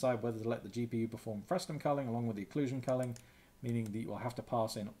 you can decide whether to let the GPU perform frustum culling along with the occlusion culling, meaning that you will have to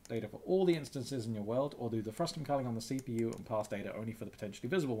pass in data for all the instances in your world, or do the frustum culling on the CPU and pass data only for the potentially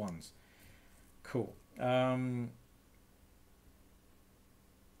visible ones. Cool.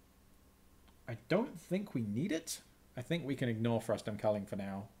 I don't think we need it. I think we can ignore frustum culling for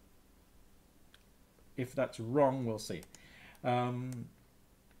now. If that's wrong, we'll see. Since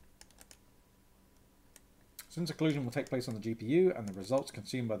occlusion will take place on the GPU and the results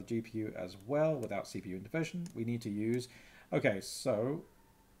consumed by the GPU as well without CPU intervention, we need to use... Okay, so...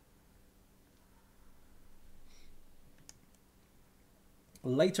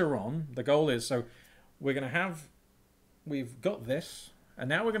 Later on, the goal is... So we're going to have... We've got this... And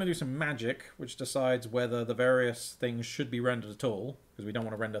now we're going to do some magic, which decides whether the various things should be rendered at all, because we don't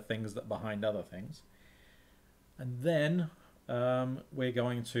want to render things that are behind other things. And then we're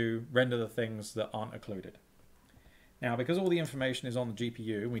going to render the things that aren't occluded. Now, because all the information is on the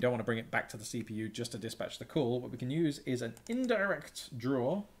GPU, and we don't want to bring it back to the CPU just to dispatch the call, what we can use is an indirect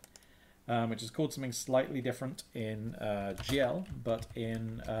draw, which is called something slightly different in GL, but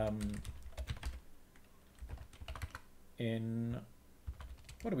in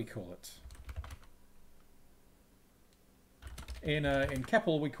what do we call it? In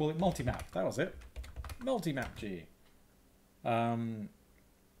Keppel, we call it multimap. That was it. Multimap G.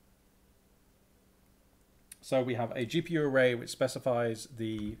 So we have a GPU array which specifies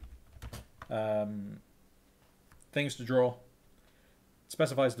the things to draw,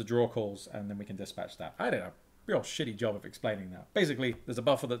 specifies the draw calls, and then we can dispatch that. I did a real shitty job of explaining that. Basically, there's a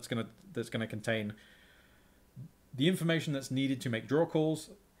buffer that's gonna contain the information that's needed to make draw calls.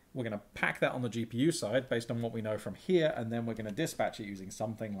 We're going to pack that on the GPU side based on what we know from here, and then we're going to dispatch it using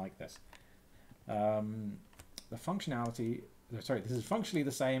something like this. The functionality, sorry, this is functionally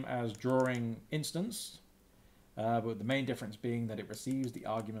the same as drawing instance, but the main difference being that it receives the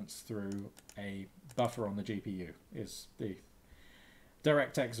arguments through a buffer on the GPU. Is the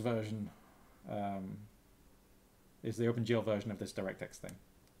DirectX version, is the OpenGL version of this DirectX thing.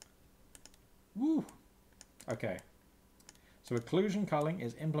 Woo! Okay, so occlusion culling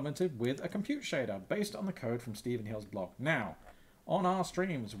is implemented with a compute shader based on the code from Stephen Hill's blog. Now, on our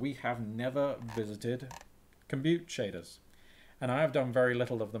streams, we have never visited compute shaders, and I have done very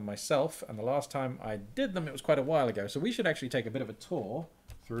little of them myself, and the last time I did them, it was quite a while ago, so we should actually take a bit of a tour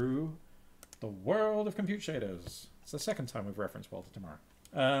through the world of compute shaders. It's the second time we've referenced Walter tomorrow.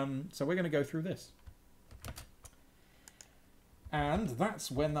 So we're going to go through this. And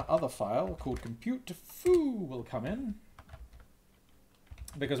that's when that other file called compute.foo will come in.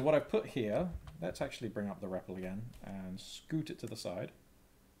 Because what I've put here, let's actually bring up the REPL again and scoot it to the side.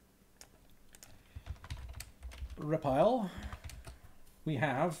 REPL, we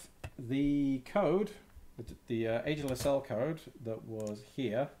have the code, the HLSL code that was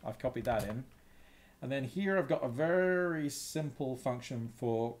here. I've copied that in. And then here I've got a very simple function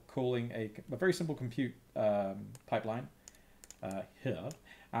for calling a very simple compute pipeline. Here,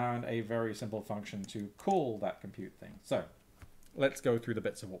 and a very simple function to call that compute thing. So let's go through the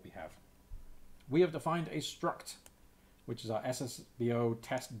bits of what we have. We have defined a struct, which is our SSBO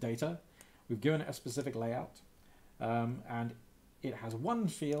test data. We've given it a specific layout, and it has one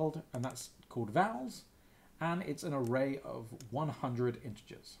field, and that's called vals, and it's an array of 100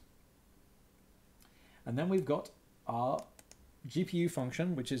 integers. And then we've got our GPU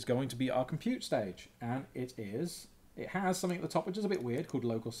function, which is going to be our compute stage, and it has something at the top which is a bit weird called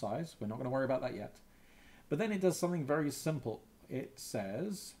local size. We're not going to worry about that yet. But then it does something very simple. It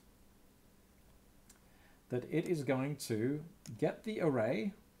says that it is going to get the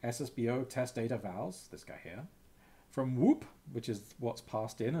array SSBO test data vals, this guy here, from whoop, which is what's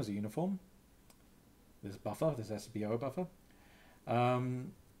passed in as a uniform, this buffer, this SSBO buffer.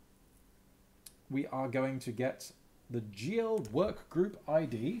 We are going to get the GL work group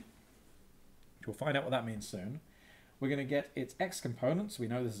ID, which we'll find out what that means soon. We're going to get its X components. We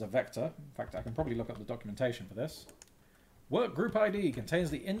know this is a vector. In fact, I can probably look up the documentation for this. Work group ID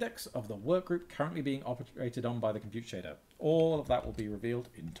contains the index of the work group currently being operated on by the compute shader. All of that will be revealed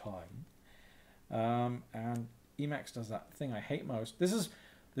in time. And Emacs does that thing I hate most. This is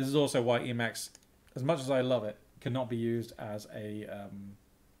also why Emacs, as much as I love it, cannot be used as a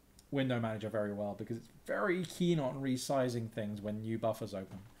window manager very well, because it's very keen on resizing things when new buffers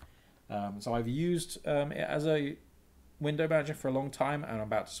open. So I've used it as a window manager for a long time, and I'm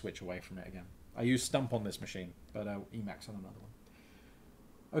about to switch away from it again. I use Stump on this machine, but Emacs on another one.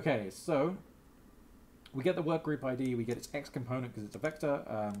 Okay, so We get the work group ID, we get its X component because it's a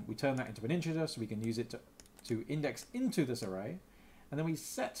vector. We turn that into an integer so we can use it to index into this array. And then we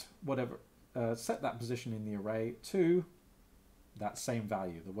set set that position in the array to that same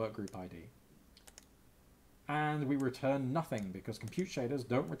value, the work group ID. And we return nothing because compute shaders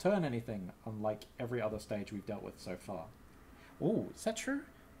don't return anything, unlike every other stage we've dealt with so far. Oh, is that true?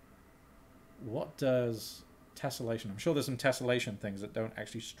 What does tessellation? I'm sure there's some tessellation things that don't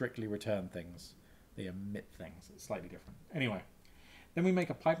actually strictly return things. They emit things. It's slightly different. Anyway, then we make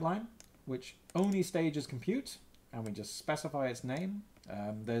a pipeline which only stages compute, and we just specify its name.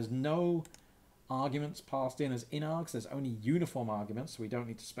 There's no arguments passed in as inargs. There's only uniform arguments, so we don't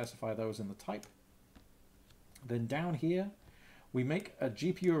need to specify those in the type. Then down here, we make a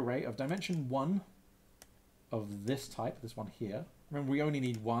GPU array of dimension 1 of this type, this one here. Remember, we only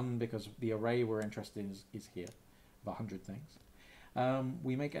need 1 because the array we're interested in is here, of 100 things.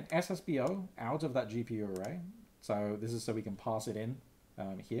 We make an SSBO out of that GPU array. So this is so we can pass it in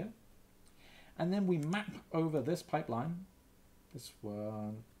here. And then we map over this pipeline, this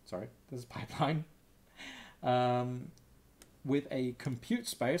pipeline, with a compute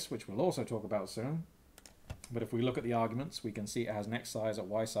space, which we'll also talk about soon. But if we look at the arguments, we can see it has an X size, a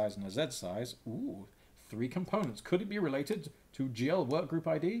Y size, and a Z size. Ooh, 3 components. Could it be related to GL workgroup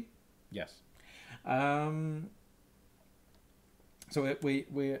ID? Yes. So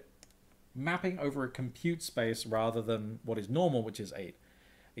we're mapping over a compute space rather than what is normal, which is a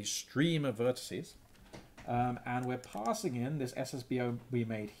stream of vertices. And we're passing in this SSBO we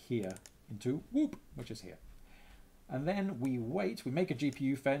made here into whoop, which is here. And then we wait, we make a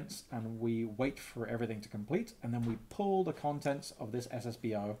GPU fence, and we wait for everything to complete, and then we pull the contents of this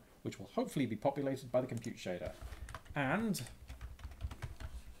SSBO, which will hopefully be populated by the compute shader. And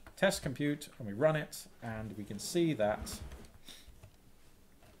test compute, and we run it, and we can see that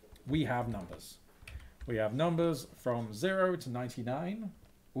we have numbers. We have numbers from 0 to 99.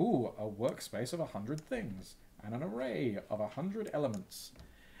 Ooh, a workspace of 100 things, and an array of 100 elements.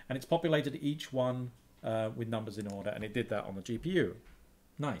 And it's populated each one with numbers in order, and it did that on the GPU.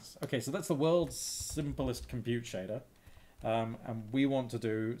 Nice. Okay, so that's the world's simplest compute shader. And we want to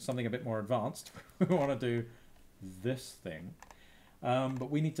do something a bit more advanced. We want to do this thing. But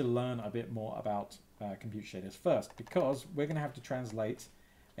we need to learn a bit more about compute shaders first, because we're going to have to translate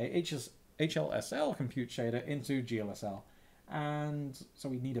a HLSL compute shader into GLSL. And so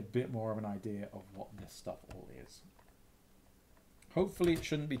we need a bit more of an idea of what this stuff all is. Hopefully it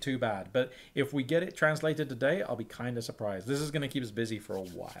shouldn't be too bad, but if we get it translated today, I'll be kind of surprised. This is going to keep us busy for a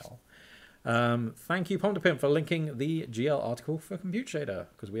while. Thank you, Pom to Pimp, for linking the GL article for Compute Shader,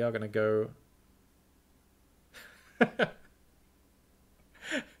 because we are going to go...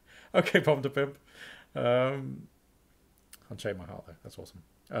 Okay, Pom to Pimp. Unchain my heart, though. That's awesome.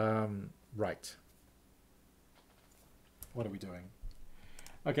 Right. What are we doing?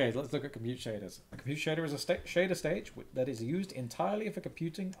 Okay, let's look at compute shaders. A compute shader is a shader stage that is used entirely for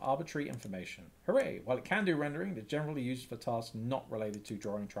computing arbitrary information. Hooray! While it can do rendering, it's generally used for tasks not related to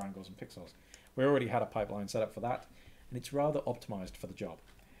drawing triangles and pixels. We already had a pipeline set up for that, and it's rather optimized for the job.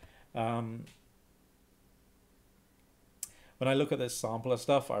 When I look at this sampler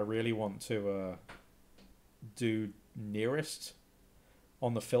stuff, I really want to do nearest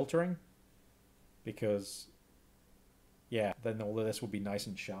on the filtering, because... yeah, then all of this will be nice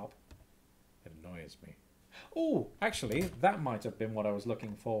and sharp. It annoys me. Oh, actually, that might have been what I was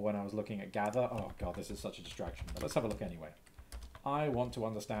looking for when I was looking at gather. Oh, God, this is such a distraction. But let's have a look anyway. I want to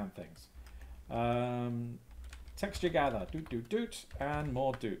understand things. Texture gather. Doot, doot, doot. And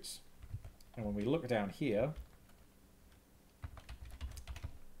more doots. And when we look down here...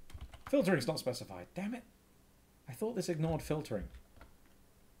 filtering's not specified. Damn it. I thought this ignored filtering.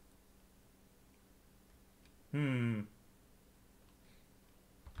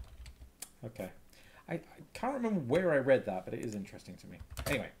 Okay. I can't remember where I read that, but it is interesting to me.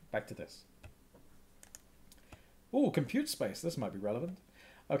 Anyway, back to this. Oh, compute space. This might be relevant.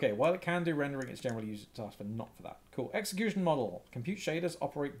 Okay, while it can do rendering, it's generally used as a task for not for that. Cool. Execution model. Compute shaders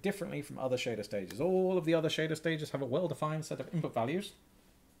operate differently from other shader stages. All of the other shader stages have a well-defined set of input values.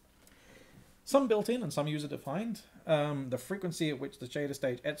 Some built-in and some user-defined. The frequency at which the shader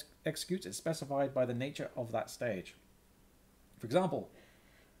stage executes is specified by the nature of that stage. For example,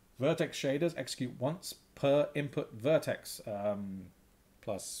 vertex shaders execute once per input vertex,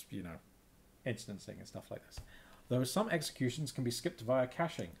 plus, you know, instancing and stuff like this. Though some executions can be skipped via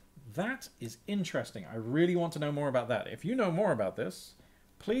caching. That is interesting. I really want to know more about that. If you know more about this,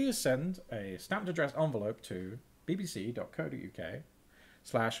 please send a stamped address envelope to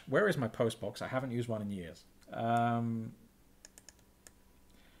bbc.co.uk/where is my postbox? I haven't used one in years.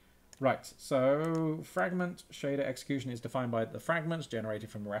 Right, so fragment shader execution is defined by the fragments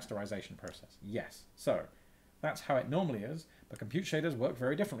generated from the rasterization process. Yes, so that's how it normally is, but compute shaders work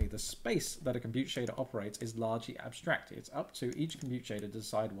very differently. The space that a compute shader operates is largely abstract. It's up to each compute shader to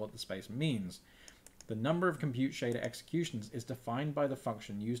decide what the space means. The number of compute shader executions is defined by the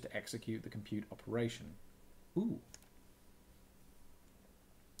function used to execute the compute operation. Ooh.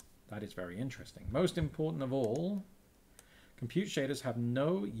 That is very interesting. Most important of all, compute shaders have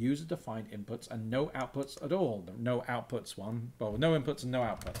no user-defined inputs and no outputs at all. The no outputs one, well, no inputs and no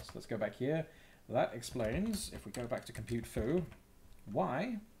outputs. Let's go back here. That explains, if we go back to compute foo,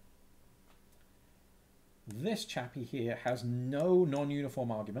 why this chappy here has no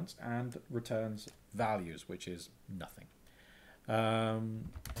non-uniform arguments and returns values, which is nothing.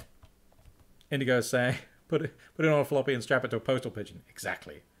 Indigo is saying, put it on a floppy and strap it to a postal pigeon.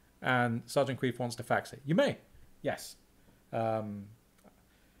 Exactly. And Sergeant Queef wants to fax it. You may. Yes. I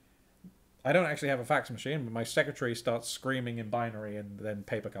don't actually have a fax machine, but my secretary starts screaming in binary and then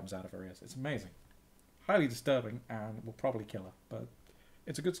paper comes out of her ears. It's amazing. Highly disturbing and will probably kill her, but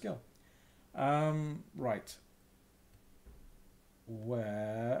it's a good skill. Right.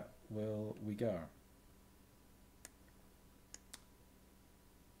 Where will we go?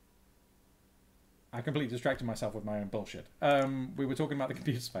 I completely distracted myself with my own bullshit. We were talking about the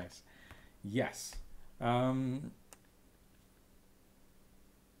computer space. Yes.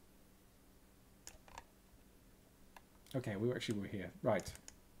 Okay, we were here. Right.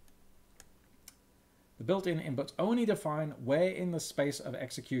 The built-in inputs only define where in the space of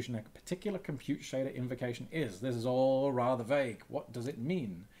execution a particular compute shader invocation is. This is all rather vague. What does it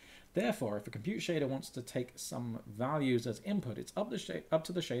mean? Therefore, if a compute shader wants to take some values as input, it's up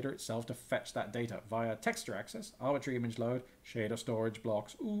to the shader itself to fetch that data via texture access, arbitrary image load, shader storage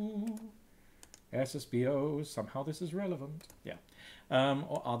blocks, ooh, SSBOs, somehow this is relevant, yeah,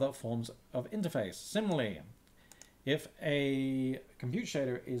 or other forms of interface. Similarly, if a compute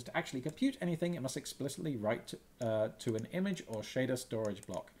shader is to actually compute anything, it must explicitly write to an image or shader storage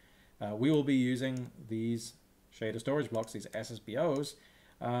block. We will be using these shader storage blocks, these SSBOs,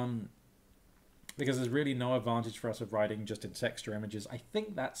 because there's really no advantage for us of writing just in texture images. I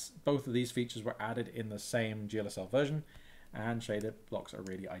think that's both of these features were added in the same GLSL version, and shader blocks are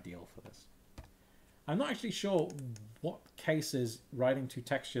really ideal for this. I'm not actually sure what cases writing to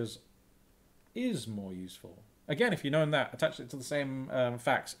textures is more useful. Again, if you know that, attach it to the same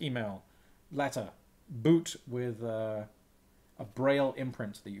fax, email, letter, boot with a braille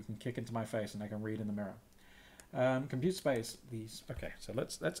imprint that you can kick into my face and I can read in the mirror. Compute space, these. Okay, so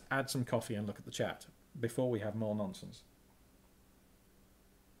let's add some coffee and look at the chat before we have more nonsense.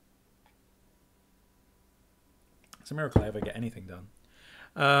 It's a miracle I ever get anything done.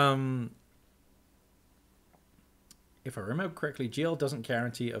 If I remember correctly, GL doesn't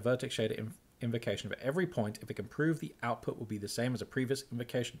guarantee a vertex shader invocation for every point if it can prove the output will be the same as a previous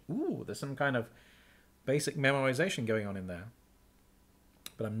invocation. Ooh, there's some kind of basic memorization going on in there.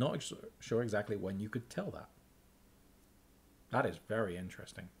 But I'm not sure exactly when you could tell that. That is very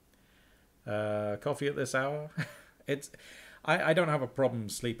interesting. Coffee at this hour? I don't have a problem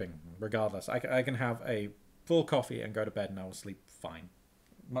sleeping, regardless. I can have a full coffee and go to bed and I will sleep fine.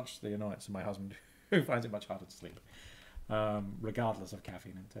 Much to the annoyance of my husband, who finds it much harder to sleep, regardless of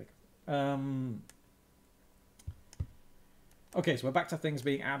caffeine intake. Okay, so we're back to things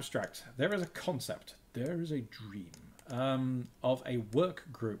being abstract. There is a concept, there is a dream of a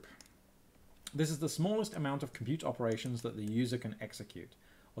work group. This is the smallest amount of compute operations that the user can execute.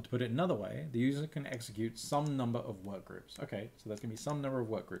 Or to put it another way, the user can execute some number of work groups. Okay, so there's going to be some number of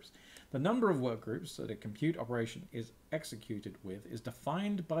work groups. The number of work groups that a compute operation is executed with is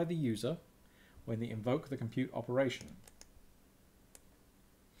defined by the user when they invoke the compute operation.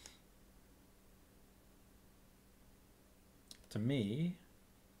 To me,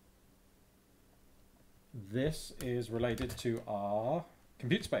 this is related to our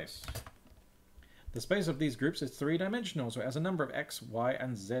compute space. The space of these groups is three-dimensional, so it has a number of x, y,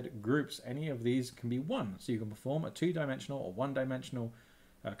 and z groups. Any of these can be one, so you can perform a two-dimensional or one-dimensional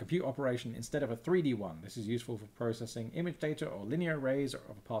compute operation instead of a 3D one. This is useful for processing image data or linear arrays of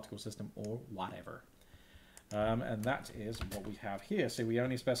a particle system or whatever. And that is what we have here. So we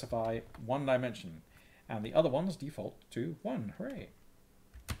only specify one dimension, and the other ones default to one. Hooray!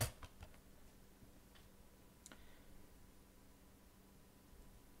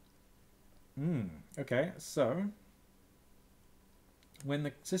 Okay, so when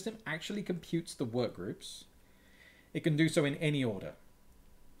the system actually computes the work groups, it can do so in any order.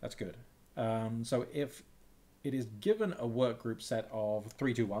 That's good. So if it is given a workgroup set of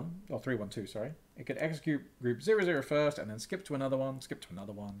 321, or 312, sorry. It could execute group 00 first and then skip to another one, skip to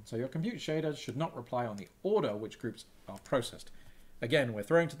another one. So your compute shader should not rely on the order which groups are processed. Again, we're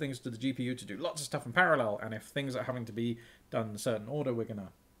throwing things to the GPU to do lots of stuff in parallel, and if things are having to be done in a certain order, we're going to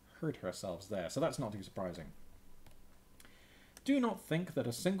hurt ourselves there. So that's not too surprising. Do not think that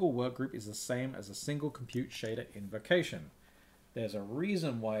a single workgroup is the same as a single compute shader invocation. There's a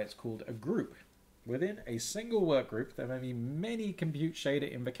reason why it's called a group. Within a single workgroup, there may be many compute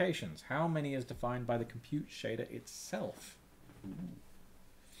shader invocations. How many is defined by the compute shader itself?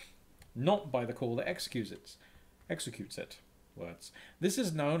 Not by the call that executes it. Words. This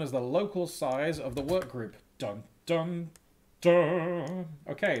is known as the local size of the workgroup. Dun, dun, dun.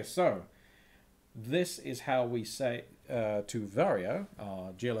 Okay, so this is how we say to Vario,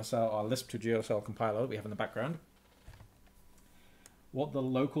 our GLSL, our Lisp to GLSL compiler that we have in the background, what the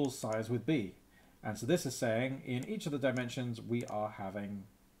local size would be. And so this is saying in each of the dimensions we are having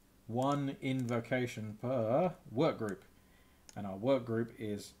one invocation per workgroup, and our workgroup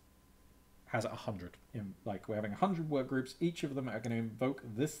has 100. Like we're having 100 workgroups. Each of them are going to invoke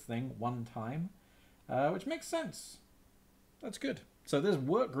this thing one time, which makes sense. That's good. So this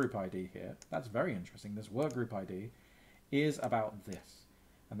workgroup ID here, that's very interesting. This workgroup ID is about this,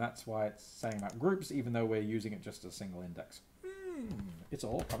 and that's why it's saying about groups, even though we're using it just as a single index. It's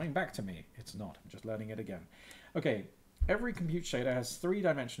all coming back to me. It's not. I'm just learning it again. Okay, every compute shader has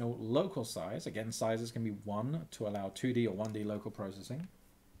three-dimensional local size. Again, sizes can be 1 to allow 2D or 1D local processing.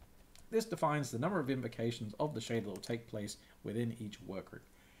 This defines the number of invocations of the shader that will take place within each workgroup.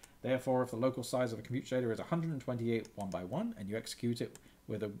 Therefore, if the local size of a compute shader is 128 1 by 1, and you execute it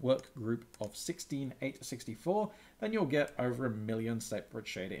with a workgroup of 16 8 to 64, then you'll get over 1 million separate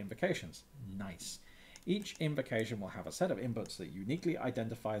shader invocations. Nice. Each invocation will have a set of inputs that uniquely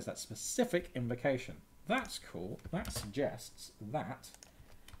identifies that specific invocation. That's cool. That suggests that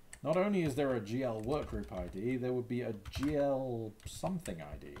not only is there a GL workgroup ID, there would be a GL something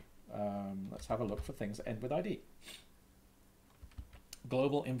ID. Let's have a look for things that end with ID.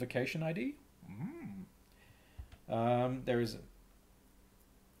 Global invocation ID. There's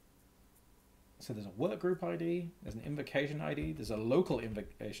a workgroup ID, there's an invocation ID, there's a local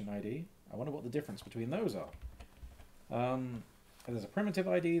invocation ID. I wonder what the difference between those are. There's a primitive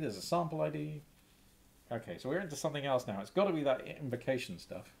ID, there's a sample ID. Okay, so we're into something else now. It's got to be that invocation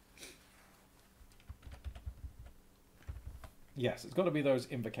stuff. Yes, it's got to be those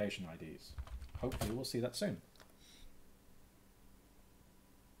invocation IDs. Hopefully we'll see that soon.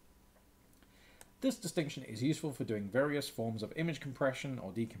 This distinction is useful for doing various forms of image compression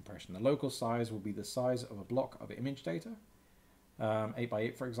or decompression. The local size will be the size of a block of image data, 8 by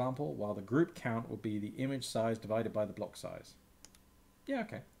 8 for example, while the group count will be the image size divided by the block size. Yeah,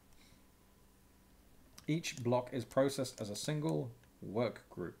 okay. Each block is processed as a single work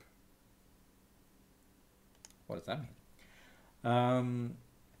group. What does that mean?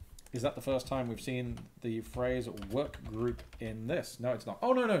 Is that the first time we've seen the phrase work group in this? No, it's not.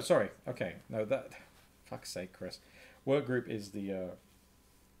 Oh, no, sorry. Okay, no, that... Fuck's sake, Chris. Work group is the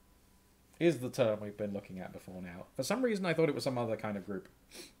term we've been looking at before now. For some reason, I thought it was some other kind of group.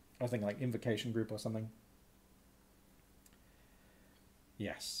 I was thinking like invocation group or something.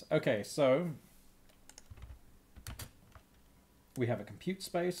 Yes. Okay, so... we have a compute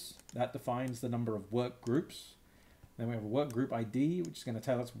space. That defines the number of work groups. Then we have a work group ID, which is going to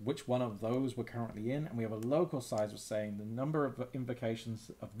tell us which one of those we're currently in. And we have a local size of saying the number of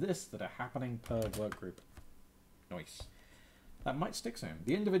invocations of this that are happening per work group. Nice. That might stick soon.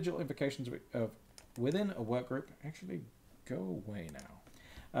 The individual invocations of within a work group actually go away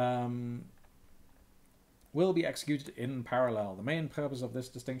now. Will be executed in parallel. The main purpose of this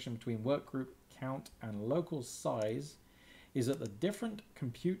distinction between work group count and local size is that the different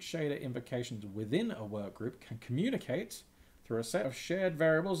compute shader invocations within a workgroup can communicate through a set of shared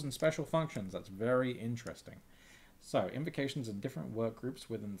variables and special functions. That's very interesting. So, invocations in different workgroups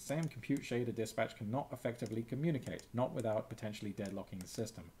within the same compute shader dispatch cannot effectively communicate, not without potentially deadlocking the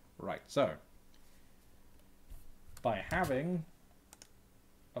system. Right, so, by having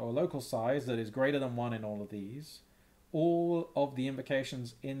a local size that is greater than 1 in all of these, all of the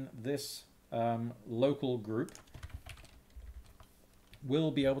invocations in this local group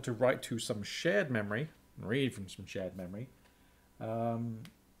will be able to write to some shared memory, read from some shared memory,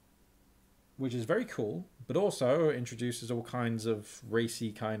 which is very cool, but also introduces all kinds of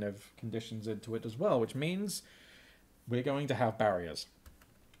racy kind of conditions into it as well, which means we're going to have barriers.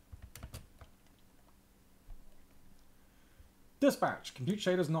 Dispatch. Compute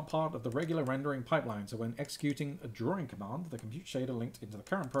shader is not part of the regular rendering pipeline, so when executing a drawing command, the compute shader linked into the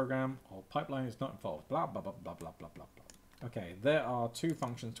current program or pipeline is not involved. Blah, blah, blah, blah, blah, blah, blah, blah. Okay, there are two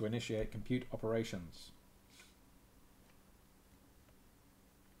functions to initiate compute operations.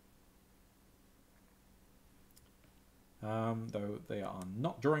 Though they are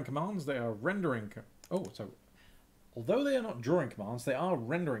not drawing commands, they are rendering... although they are not drawing commands, they are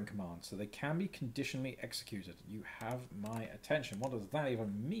rendering commands, so they can be conditionally executed. You have my attention. What does that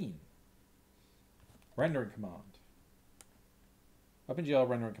even mean? Rendering command. OpenGL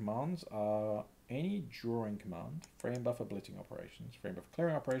rendering commands are any drawing command, frame buffer blitting operations, frame buffer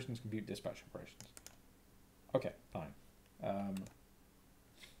clearing operations, compute dispatch operations. Okay, fine.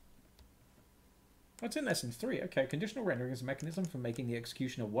 That's in Essence 3. Okay, conditional rendering is a mechanism for making the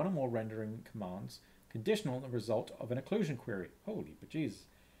execution of one or more rendering commands conditional on the result of an occlusion query. Holy bejeez.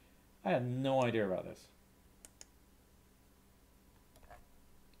 I had no idea about this.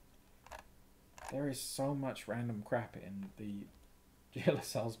 There is so much random crap in the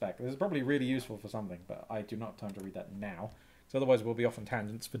GLSL spec. This is probably really useful for something, but I do not have time to read that now, because otherwise we'll be off on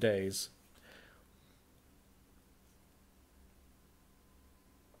tangents for days.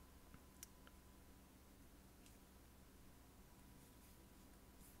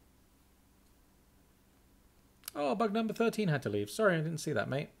 Oh, bug number 13 had to leave. Sorry, I didn't see that,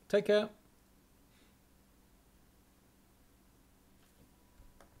 mate. Take care.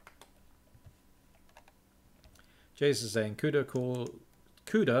 Jason is saying CUDA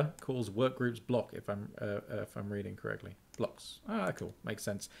calls workgroups block if I'm reading correctly. Blocks. Ah, cool. Makes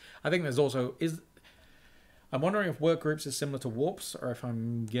sense. I think there's also I'm wondering if workgroups is similar to warps or if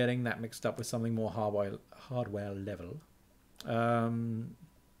I'm getting that mixed up with something more hardware level.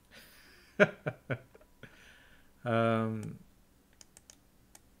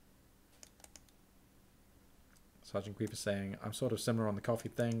 Sergeant Creeper saying, I'm sort of similar on the coffee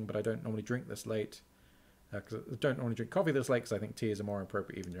thing, but I don't normally drink this late. Because I don't normally drink coffee this late because I think tea is a more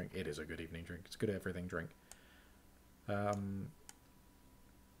appropriate evening drink. It is a good evening drink. It's a good everything drink. One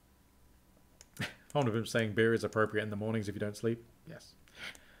of them saying beer is appropriate in the mornings if you don't sleep. Yes.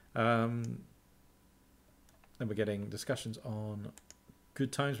 Then we're getting discussions on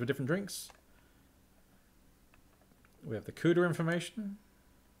good times for different drinks. We have the CUDA information.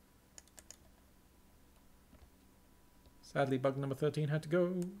 Sadly, bug number 13 had to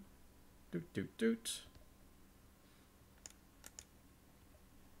go. Doot, doot, doot.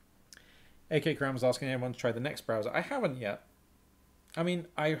 AK Crown was asking everyone to try the next browser. I haven't yet. I mean,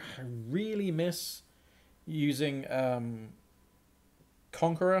 I really miss using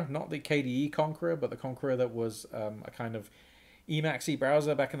Conqueror, not the KDE Conqueror, but the Conqueror that was a kind of Emacsy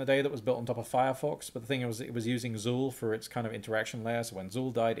browser back in the day that was built on top of Firefox. But the thing was, it was using Zool for its kind of interaction layer. So when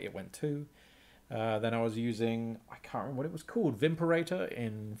Zool died, it went too. Then I was using, I can't remember what it was called, Vimperator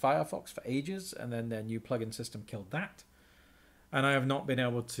in Firefox for ages, and then their new plugin system killed that. And I have not been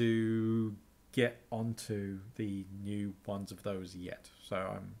able to get onto the new ones of those yet.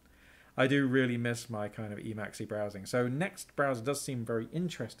 So I do really miss my kind of Emacsy browsing. So Next browser does seem very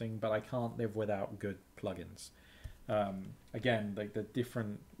interesting, but I can't live without good plugins. Again, like the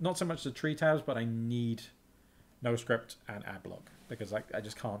different, not so much the tree tabs, but I need NoScript and AdBlock because I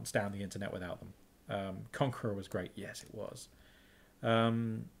just can't stand the internet without them. Conqueror was great. Yes, it was.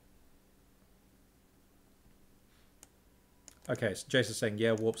 Okay, so Jason's saying,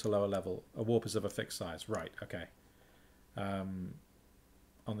 yeah, warp's a lower level. A warp is of a fixed size. Right, okay.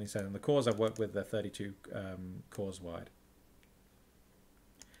 Only said in the cores I've worked with, they're 32 cores wide.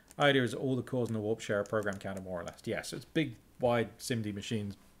 Idea is all the cores in the warp share a program counter more or less. Yeah, so it's big, wide SIMD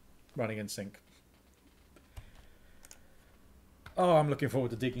machines running in sync. Oh, I'm looking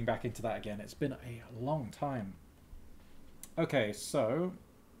forward to digging back into that again. It's been a long time. Okay, so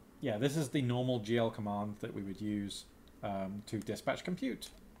yeah, this is the normal GL command that we would use to dispatch compute.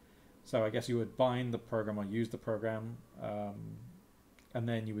 So I guess you would bind the program or use the program, and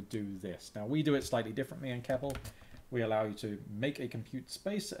then you would do this. Now we do it slightly differently in Keppel. We allow you to make a compute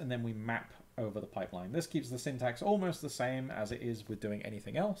space and then we map over the pipeline. This keeps the syntax almost the same as it is with doing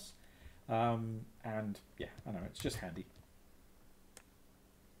anything else. And yeah, I know, it's just handy.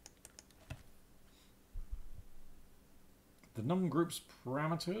 The num group's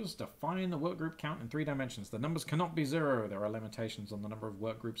parameters define the workgroup count in 3 dimensions. The numbers cannot be 0. There are limitations on the number of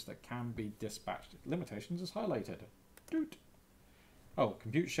workgroups that can be dispatched. Limitations is highlighted. Doot. Oh,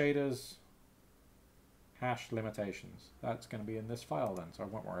 compute shaders, hash limitations. That's going to be in this file then, so I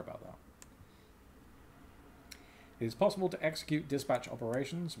won't worry about that. It is possible to execute dispatch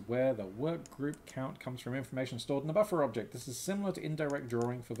operations where the workgroup count comes from information stored in a buffer object. This is similar to indirect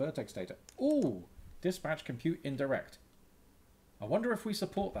drawing for vertex data. Ooh, dispatch compute indirect. I wonder if we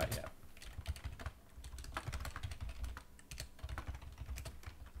support that yet.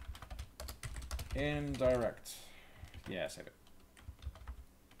 Indirect. Yes, I do.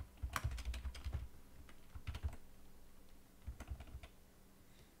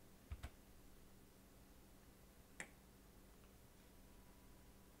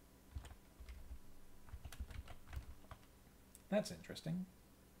 That's interesting.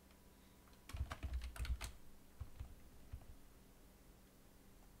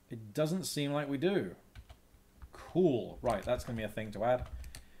 It doesn't seem like we do. Cool. Right, that's going to be a thing to add.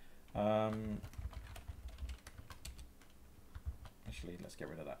 Actually, let's get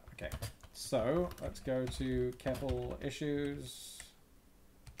rid of that. Okay, so let's go to Keppel issues.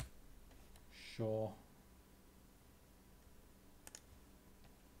 Sure.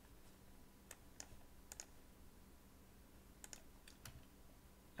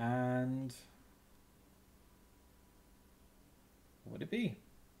 And what would it be?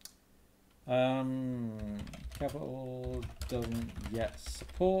 Keppel doesn't yet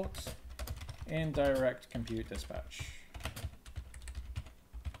support indirect compute dispatch.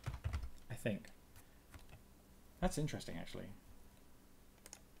 I think. That's interesting, actually.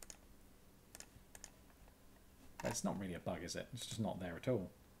 That's not really a bug, is it? It's just not there at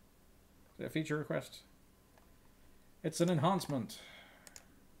all. Is it a feature request? It's an enhancement.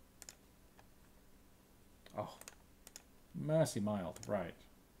 Oh. Mercy mild. Right.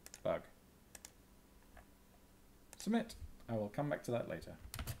 Bug. Submit. I will come back to that later.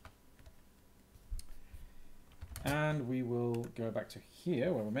 And we will go back to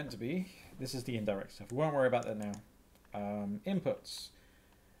here where we're meant to be. This is the indirect stuff. We won't worry about that now. Inputs.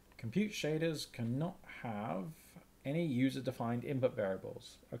 Compute shaders cannot have any user-defined input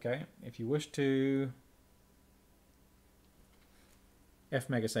variables. Okay, if you wish to...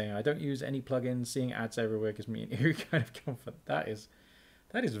 F-Mega saying, I don't use any plugins, seeing ads everywhere gives me an eerie kind of comfort. That is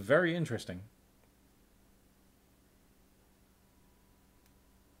very interesting.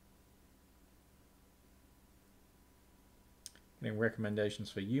 Getting recommendations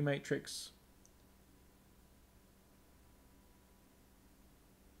for U-Matrix.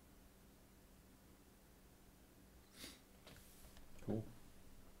 Cool.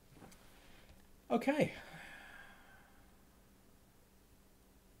 Okay.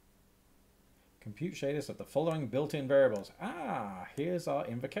 Compute shaders of the following built-in variables. Ah, here's our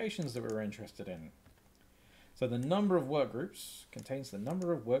invocations that we were interested in. So the number of workgroups contains the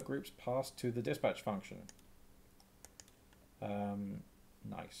number of workgroups passed to the dispatch function.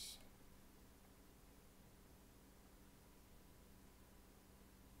 Nice.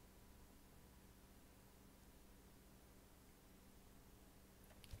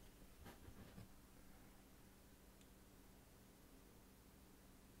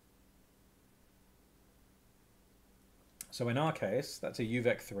 So in our case, that's a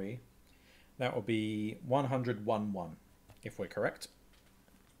UVec3. That will be 10011, if we're correct.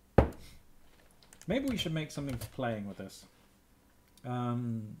 Maybe we should make something for playing with this. If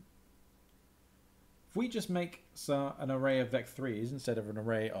we just make an array of vec3s instead of an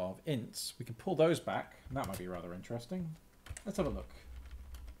array of ints, we can pull those back. And that might be rather interesting. Let's have a look.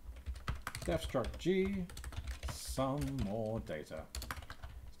 Def struct G, some more data.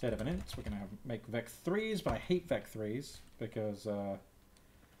 Instead of an int, we're going to make vec3s, but I hate vec3s because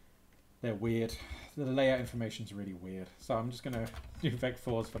they're weird. The layout information is really weird. So I'm just going to do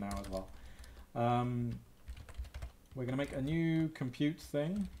vec4s for now as well. We're going to make a new compute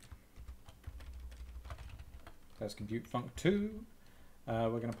thing. There's compute func2. We're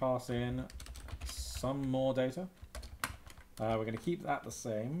going to pass in some more data. We're going to keep that the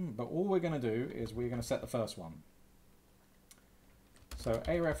same, but all we're going to do is we're going to set the first one. So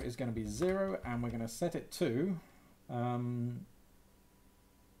aref is going to be 0, and we're going to set it to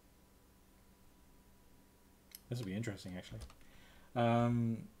this will be interesting, actually.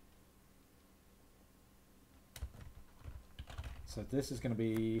 So this is going to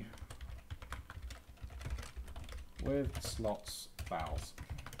be with slots vowels,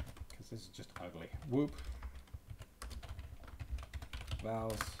 because this is just ugly. Whoop.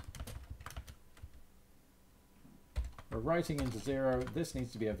 Vowels. We're writing into 0. This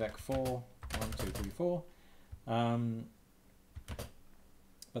needs to be a vec4. 1, 2, 3, 4.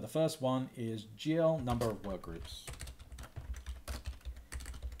 But the first one is GL number of workgroups.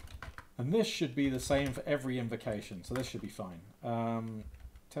 And this should be the same for every invocation, so this should be fine.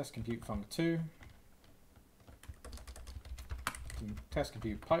 Test compute func2. Test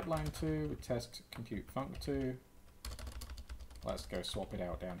compute pipeline 2. Test compute func2. Let's go swap it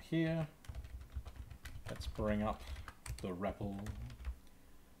out down here. Let's bring up the REPL.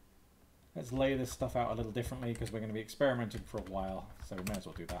 Let's lay this stuff out a little differently because we're going to be experimenting for a while, so we may as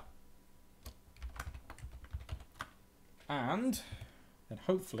well do that. And then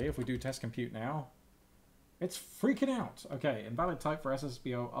hopefully if we do test compute now, it's freaking out. Okay, invalid type for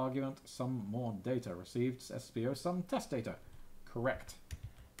SSBO argument, some more data. Received SSBO some test data. Correct.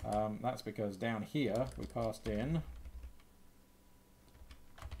 That's because down here we passed in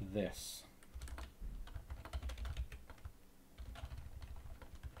this.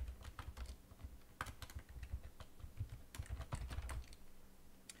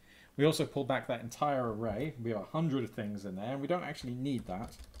 We also pulled back that entire array. We have 100 things in there, and we don't actually need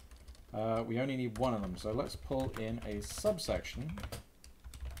that. We only need one of them. So let's pull in a subsection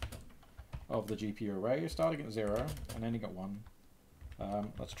of the GPU array, starting at 0 and ending at 1.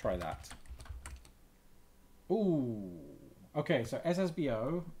 Let's try that. Ooh. Okay, so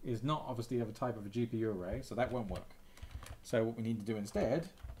SSBO is not obviously of a type of a GPU array, so that won't work. So what we need to do instead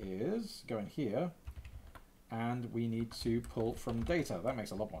is go in here, and we need to pull from data. That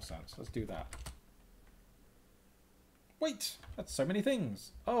makes a lot more sense. Let's do that. Wait, that's so many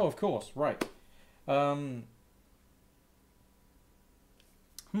things. Oh, of course, right. How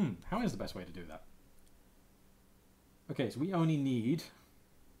is the best way to do that? Okay, so we only need...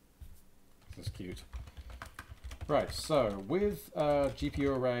 This is cute. Right, so with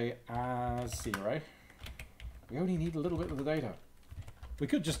GPU array as C array, we only need a little bit of the data. We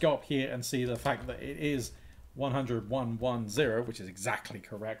could just go up here and see the fact that it is 100,110, which is exactly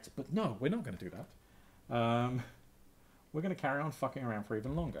correct, but no, we're not going to do that. We're going to carry on fucking around for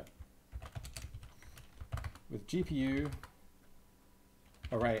even longer. With GPU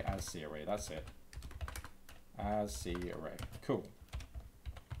array as C array, that's it. As C array, cool.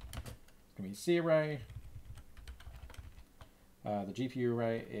 It's going to be C array. The GPU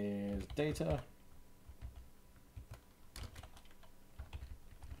array is data.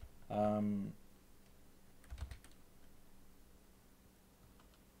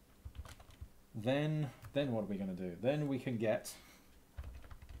 Then what are we going to do? Then we can get...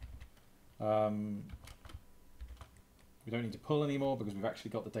 we don't need to pull anymore because we've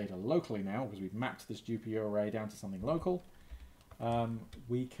actually got the data locally now because we've mapped this GPU array down to something local.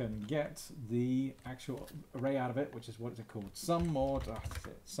 We can get the actual array out of it, which is, what is it called? Some more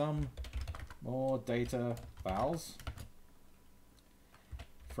data vals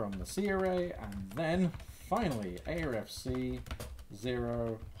from the C array, and then finally arefc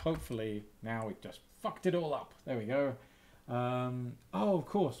 0. Hopefully now we've just fucked it all up. There we go. Oh, of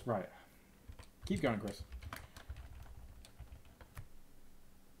course, right. Keep going, Chris.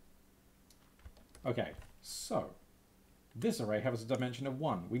 Okay, so this array has a dimension of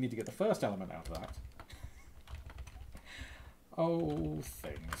 1. We need to get the first element out of that. Oh,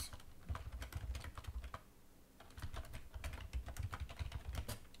 things.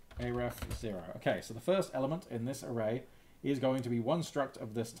 Aref 0. Okay, so the first element in this array is going to be one struct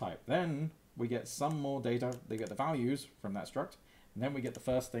of this type. Then we get some more data. They get the values from that struct, and then we get the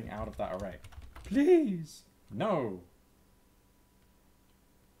first thing out of that array. Please. No.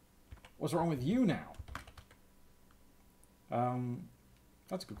 What's wrong with you now?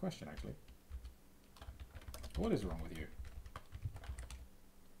 That's a good question, actually. What is wrong with you?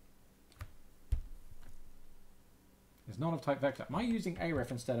 It's not of type vector. Am I using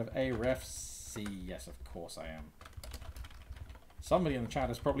aref instead of arefc? Yes, of course I am. Somebody in the chat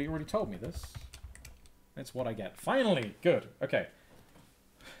has probably already told me this. It's what I get. Finally! Good. Okay.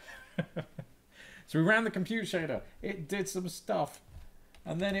 So we ran the compute shader. It did some stuff.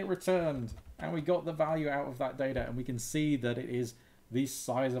 And then it returned. And we got the value out of that data. And we can see that it is the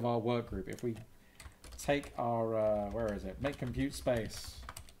size of our work group. If we take our... where is it? Make compute space.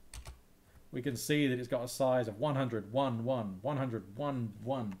 We can see that it's got a size of 100, 100,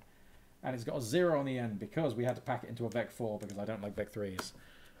 and it's got a 0 on the end because we had to pack it into a vec4 because I don't like vec3s.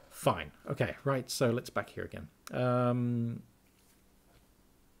 Fine. Okay, right, so let's back here again.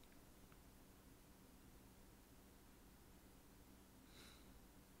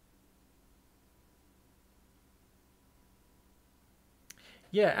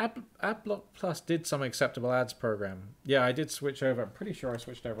 Yeah, AdBlock Plus did some acceptable ads program. Yeah, I did switch over. I'm pretty sure I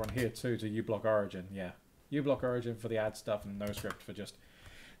switched over on here too to uBlock Origin. Yeah, uBlock Origin for the ad stuff and NoScript for just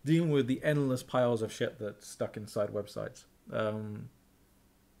dealing with the endless piles of shit that's stuck inside websites.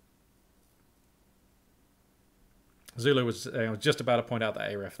 Zulu was just about to point out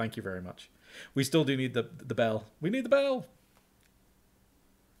that aref. Thank you very much. We still do need the bell. We need the bell.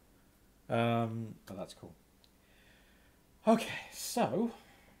 But that's cool. Okay, so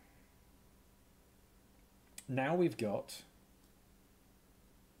now we've got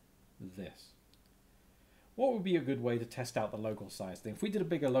this. What would be a good way to test out the local size thing? If we did a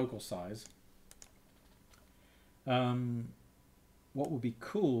bigger local size, what would be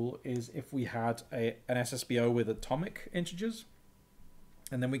cool is if we had an SSBO with atomic integers,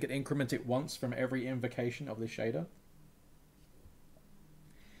 and then we could increment it once from every invocation of the shader.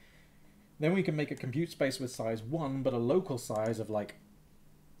 Then we can make a compute space with size 1, but a local size of like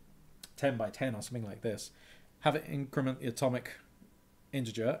 10 by 10 or something like this. Have it increment the atomic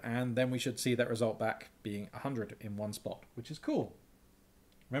integer, and then we should see that result back being 100 in one spot, which is cool.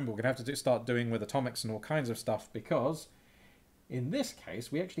 Remember, we're going to have to start doing with atomics and all kinds of stuff, because in this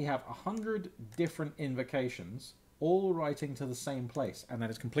case, we actually have 100 different invocations all writing to the same place, and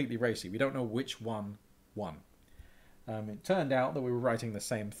that is completely racy. We don't know which one won. It turned out that we were writing the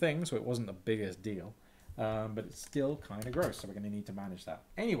same thing, so it wasn't the biggest deal, but it's still kind of gross, so we're going to need to manage that.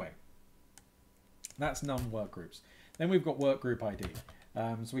 Anyway, that's num work groups. Then we've got work group ID.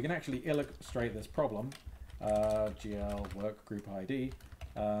 So we can actually illustrate this problem, GL work group ID,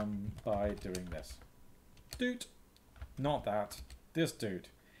 by doing this. Doot. Not that. This dude.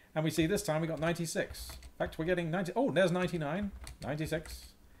 And we see this time we got 96. In fact, we're getting 90. Oh, there's 99.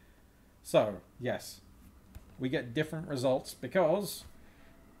 96. So, yes. We get different results because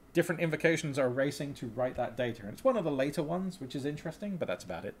different invocations are racing to write that data. And it's one of the later ones, which is interesting, but that's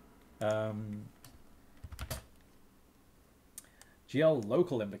about it. GL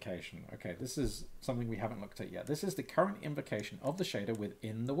local invocation. Okay, this is something we haven't looked at yet. This is the current invocation of the shader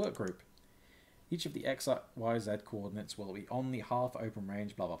within the workgroup. Each of the x, y, z coordinates will be on the half open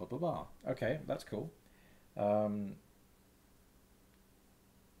range, blah, blah, blah, blah, blah. Okay, that's cool.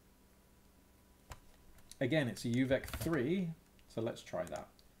 Again, it's a UVec3, so let's try that.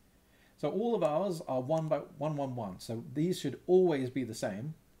 So all of ours are 1 by 1, 1, 1. So these should always be the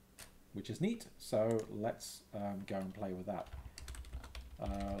same, which is neat. So let's go and play with that.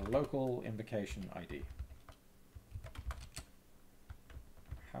 Local invocation ID.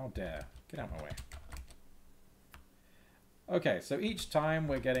 How dare. Get out of my way. Okay, so each time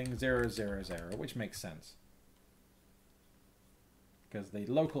we're getting 0, 0, 0, which makes sense. Because the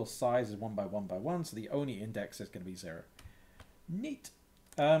local size is 1 by 1 by 1, so the only index is going to be 0. Neat.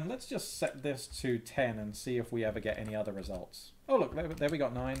 Let's just set this to 10 and see if we ever get any other results. Oh, look, there we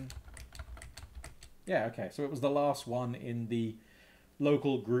got 9. Yeah, okay, so it was the last one in the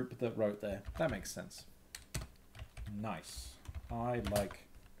local group that wrote there. That makes sense. Nice. I like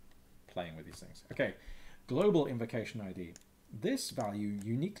playing with these things. Okay, global invocation ID. This value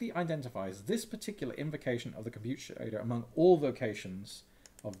uniquely identifies this particular invocation of the compute shader among all vocations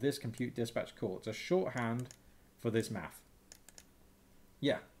of this compute dispatch call. It's a shorthand for this math.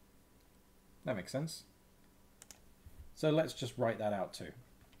 Yeah, that makes sense. So let's just write that out too.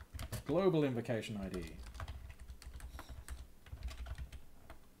 Global invocation ID.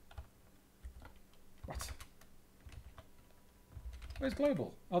 What? Where's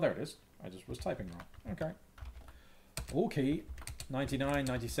global? Oh, there it is. I just was typing wrong. Okay. Okay. 99,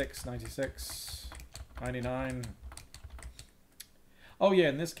 96, 96, 99. Oh yeah,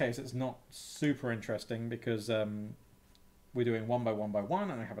 in this case it's not super interesting because we're doing 1 by 1 by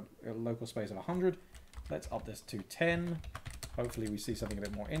 1 and I have a local space of 100. Let's up this to 10. Hopefully we see something a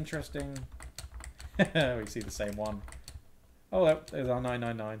bit more interesting. We see the same one. Oh, there's our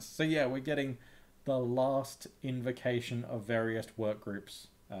 999s. So yeah, we're getting the last invocation of various work groups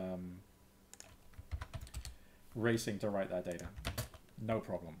racing to write that data. No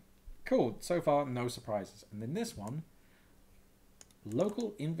problem. Cool. So far, no surprises. And then this one,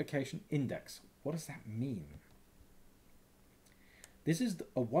 local invocation index. What does that mean? This is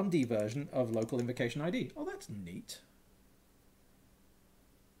a 1D version of local invocation ID. Oh, that's neat.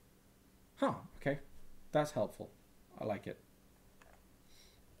 Huh, okay. That's helpful. I like it.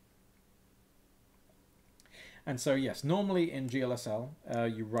 And so, yes, normally in GLSL,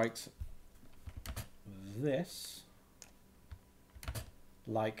 you write this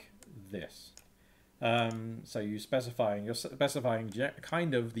like this. So you're specifying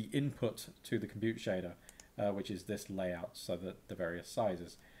kind of the input to the compute shader, which is this layout, so that the various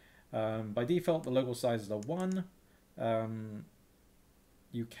sizes. By default, the local sizes are 1.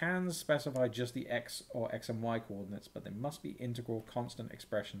 You can specify just the x or x and y coordinates, but they must be integral constant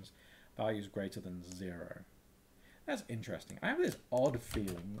expressions, values greater than 0. That's interesting. I have this odd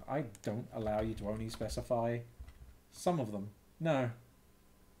feeling I don't allow you to only specify some of them. No.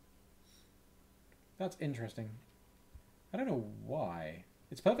 That's interesting. I don't know why.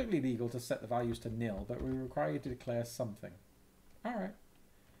 It's perfectly legal to set the values to 0, but we require you to declare something. Alright.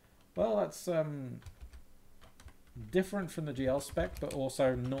 Well, that's different from the GL spec, but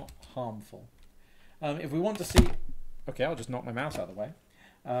also not harmful. If we want to see... Okay, I'll just knock my mouse out of the way.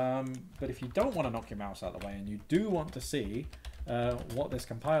 But if you don't want to knock your mouse out of the way and you do want to see what this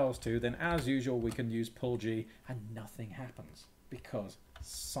compiles to, then as usual we can use pull G and nothing happens because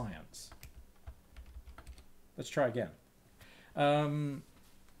science. Let's try again.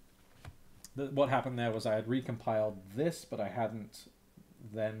 What happened there was I had recompiled this, but I hadn't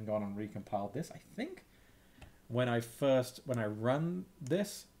then gone and recompiled this, I think. When I run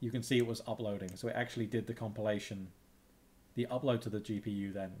this, you can see it was uploading. So it actually did the compilation, the upload to the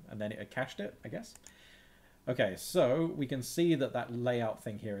GPU then, and then it cached it, I guess. Okay, so we can see that that layout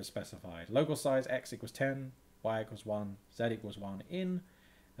thing here is specified. Local size x equals 10, y equals 1, z equals 1 in.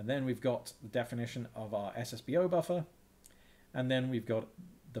 And then we've got the definition of our SSBO buffer. And then we've got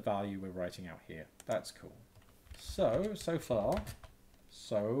the value we're writing out here. That's cool. So far,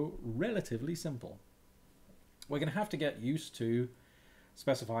 so relatively simple. We're going to have to get used to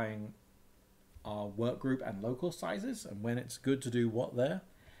specifying our workgroup and local sizes and when it's good to do what there.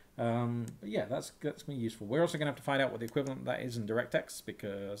 But yeah, that's going to be useful. We're also going to have to find out what the equivalent of that is in DirectX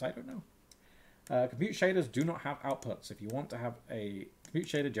because I don't know. Compute shaders do not have outputs. If you want to have a compute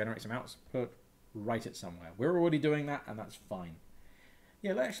shader generate some output, write it somewhere. We're already doing that and that's fine.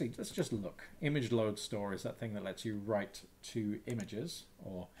 Yeah, let's just look. Image load store is that thing that lets you write to images.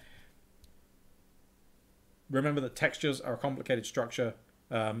 Or remember that textures are a complicated structure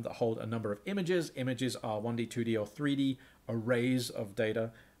that hold a number of images. Images are 1D, 2D, or 3D arrays of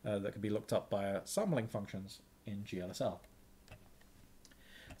data that can be looked up by sampling functions in GLSL.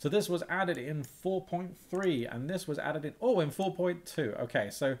 So this was added in 4.3, and this was added in, in 4.2.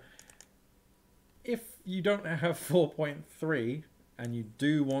 Okay, so if you don't have 4.3 and you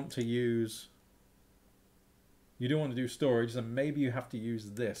do want to do storage, then maybe you have to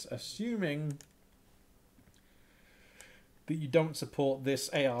use this, assuming that you don't support this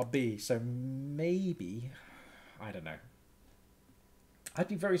ARB. So maybe, I don't know. I'd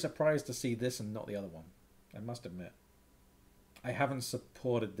be very surprised to see this and not the other one, I must admit. I haven't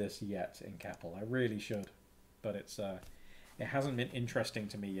supported this yet in CAPL. I really should, but it hasn't been interesting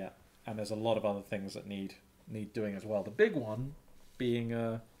to me yet, and there's a lot of other things that need doing as well. The big one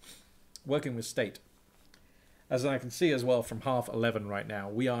being working with state. As I can see as well from 11:30 right now,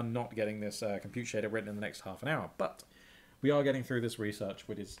 we are not getting this compute shader written in the next half an hour, but we are getting through this research,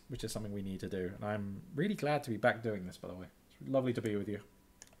 which is something we need to do. And I'm really glad to be back doing this, by the way. It's lovely to be with you.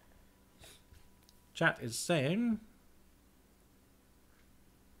 Chat is saying,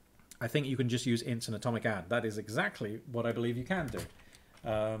 I think you can just use ints and atomic add. That is exactly what I believe you can do.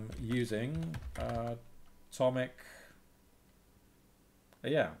 Using atomic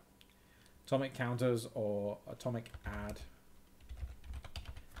counters or atomic add.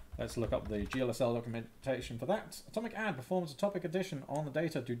 Let's look up the GLSL documentation for that. Atomic add performs a topic addition on the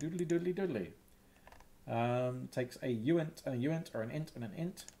data. Do doodly doodly doodly. Takes a uint and a uint, or an int and an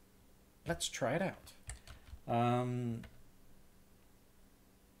int. Let's try it out.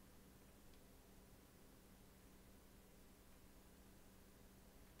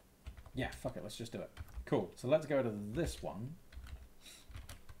 Yeah, fuck it, let's just do it. Cool, so let's go to this one.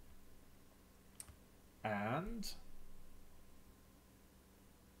 And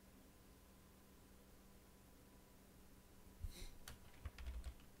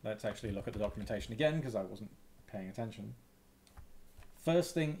let's actually look at the documentation again because I wasn't paying attention.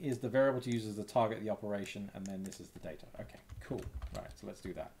 First thing is the variable to use as the target of the operation, and then this is the data. Okay, cool. Right, so let's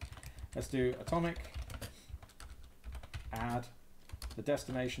do that. Let's do atomic add. The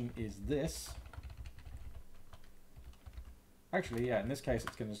destination is this. Actually, yeah, in this case,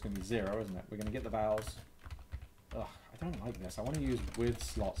 it's just going to be 0, isn't it? We're going to get the vowels. Ugh, I don't like this. I want to use with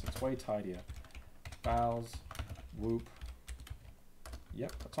slots. It's way tidier. Vowels, whoop.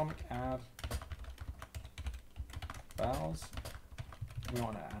 Yep, atomic add. Vowels. We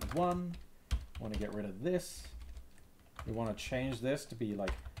want to add 1. We want to get rid of this. We want to change this to be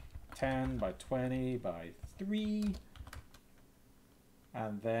like 10 by 20 by 3.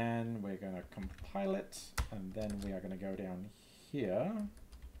 And then we're going to compile it, and then we are going to go down here,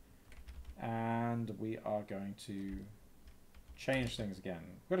 and we are going to change things again.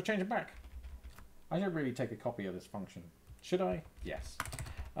 We're going to change it back. I should really take a copy of this function. Should I? Yes.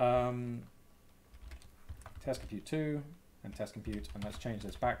 Test compute 2 and test compute, and let's change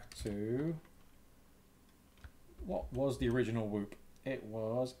this back to what was the original whoop. It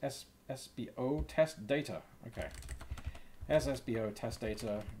was SSBO test data. Okay. SSBO test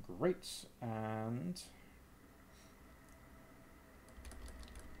data, great, and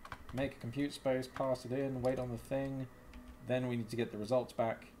make a compute space, pass it in, wait on the thing, then we need to get the results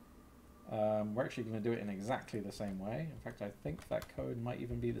back. We're actually going to do it in exactly the same way. In fact, I think that code might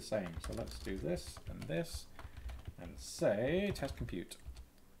even be the same. So let's do this, and say test compute.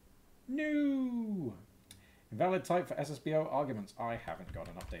 No! Invalid type for SSBO arguments. I haven't got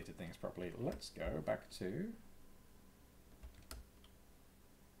an updated things properly. Let's go back to...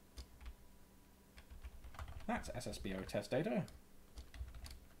 That's SSBO test data.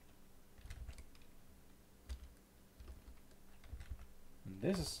 And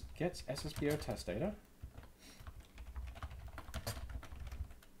this gets SSBO test data.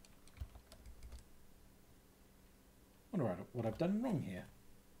 Wonder what I've done wrong here.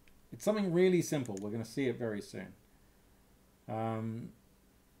 It's something really simple. We're going to see it very soon.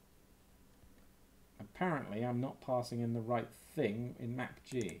 Apparently, I'm not passing in the right thing in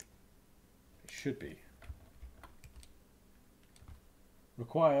MapG. It should be.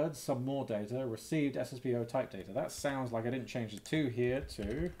 Required some more data. Received SSBO type data. That sounds like I didn't change the 2 here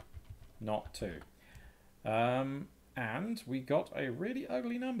to not 2. And we got a really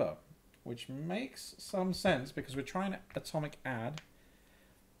ugly number, which makes some sense because we're trying to atomic add.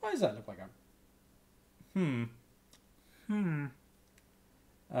 Why does that look like a...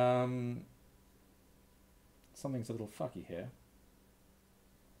 Something's a little fucky here.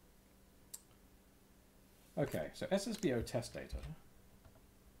 Okay, so SSBO test data.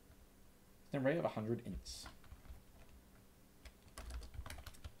 An array of 100 ints.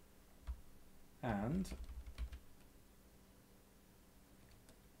 And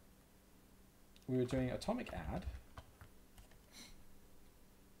we were doing atomic add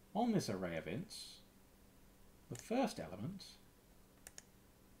on this array of ints, the first element,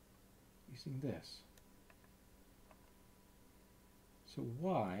 using this. So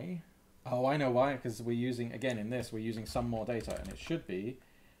why? Oh, I know why, because we're using, again in this, we're using some more data, and it should be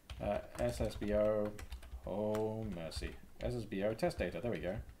SSBO, oh mercy, SSBO test data, there we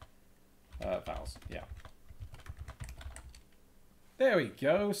go. Vowels, yeah. There we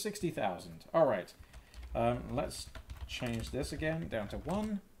go, 60,000. All right, let's change this again down to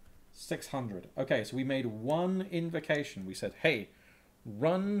 1, 600. Okay, so we made one invocation. We said, hey,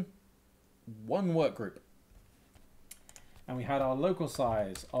 run one work group. And we had our local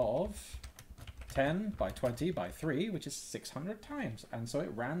size of 10 by 20 by 3, which is 600 times. And so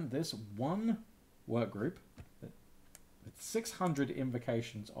it ran this one work group with 600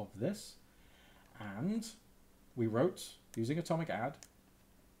 invocations of this. And we wrote, using atomic add,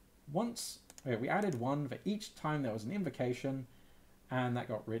 once, okay, we added 1 for each time there was an invocation, and that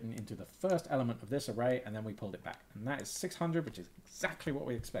got written into the first element of this array, and then we pulled it back. And that is 600, which is exactly what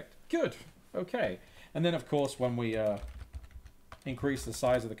we expect. Good, okay. And then, of course, when we increase the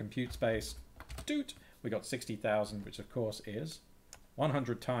size of the compute space, doot, we got 60,000, which, of course, is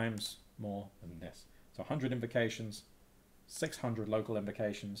 100 times more than this. So 100 invocations, 600 local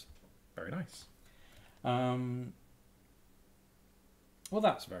invocations. Very nice. Well,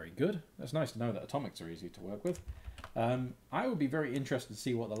 that's very good. It's nice to know that atomics are easy to work with. I would be very interested to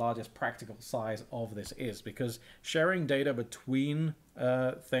see what the largest practical size of this is, because sharing data between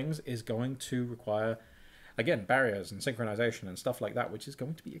things is going to require, again, barriers and synchronization and stuff like that, which is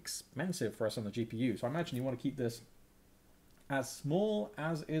going to be expensive for us on the GPU. So I imagine you want to keep this as small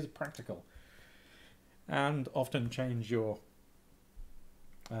as is practical, and often change your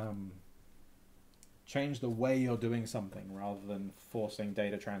change the way you're doing something rather than forcing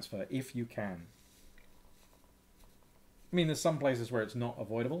data transfer if you can. I mean, there's some places where it's not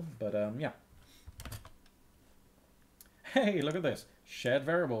avoidable, but yeah. Hey, look at this. Shared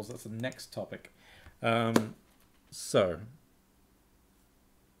variables, that's the next topic. So,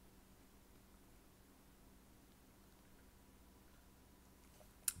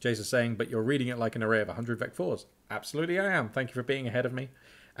 Jace is saying, but you're reading it like an array of 100 vec4s. Absolutely I am. Thank you for being ahead of me.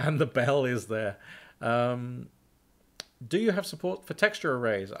 And the bell is there. Do you have support for texture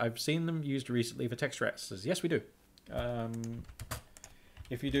arrays? I've seen them used recently for texture editors. Yes, we do.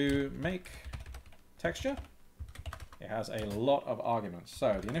 If you do make texture, it has a lot of arguments.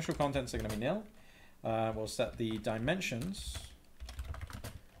 So the initial contents are going to be nil. We'll set the dimensions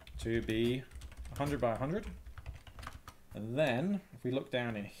to be 100 by 100. And then if we look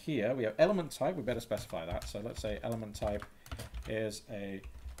down in here, we have element type. We better specify that. So let's say element type is a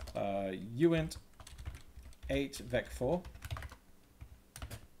uint 8 vec4.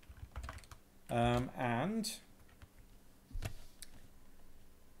 And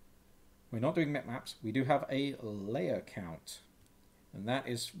we're not doing maps. We do have a layer count. And that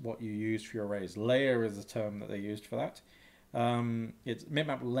is what you use for your arrays. Layer is the term that they used for that. It's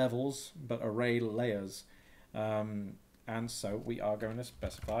bitmap levels, but array layers. And so we are going to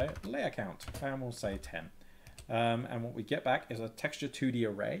specify layer count, and we'll say 10. And what we get back is a texture 2D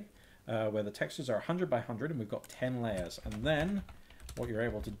array, where the textures are 100 by 100, and we've got 10 layers. And then what you're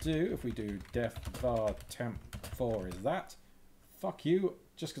able to do, if we do def var temp 4 is that, fuck you,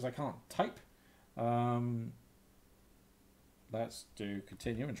 just because I can't type. Let's do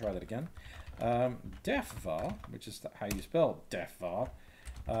continue and try that again. Defvar, which is how you spell defvar.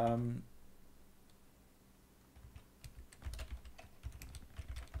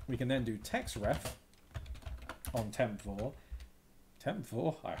 We can then do textref on temp4.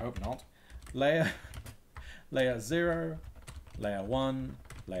 Temp4, I hope not. Layer 0, layer 1,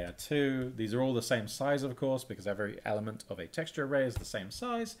 layer 2. These are all the same size, of course, because every element of a texture array is the same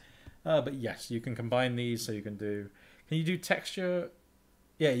size. But yes, you can combine these, so you can do... Can you do texture?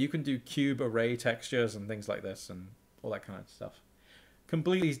 Yeah, you can do cube array textures and things like this and all that kind of stuff.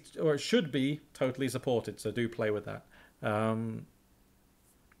 Completely, or it should be totally supported, so do play with that.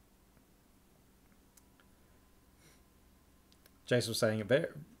 Jason was saying,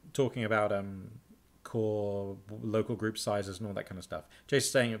 talking about core local group sizes and all that kind of stuff.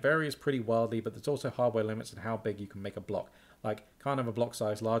 Jason's saying it varies pretty wildly, but there's also hardware limits in how big you can make a block. Like, can't have a block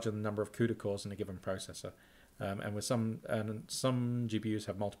size larger than the number of CUDA cores in a given processor. And with some GPUs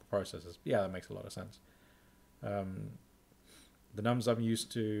have multiple processors. Yeah, that makes a lot of sense. The numbers I'm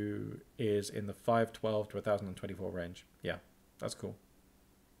used to is in the 512 to 1024 range. Yeah, that's cool.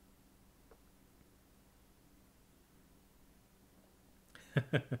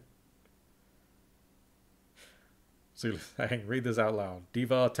 So saying, read this out loud.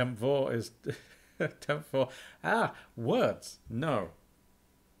 Divar temp4 is temp4. Ah, words. No.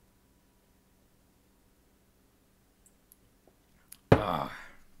 Ah,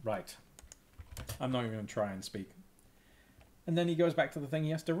 right. I'm not even going to try and speak. And then he goes back to the thing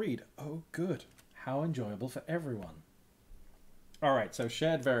he has to read. Oh, good. How enjoyable for everyone. All right, so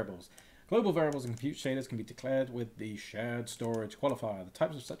shared variables. Global variables and compute shaders can be declared with the shared storage qualifier. The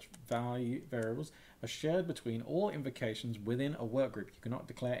types of such value variables are shared between all invocations within a workgroup. You cannot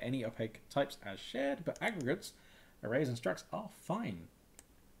declare any opaque types as shared, but aggregates, arrays, and structs are fine.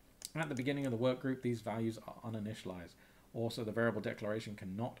 At the beginning of the workgroup, these values are uninitialized. Also, the variable declaration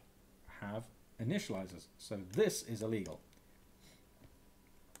cannot have initializers, so this is illegal.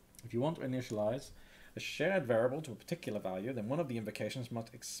 If you want to initialize a shared variable to a particular value, then one of the invocations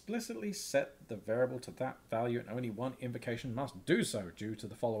must explicitly set the variable to that value, and only one invocation must do so due to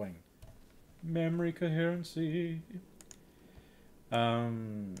the following. Memory coherency. We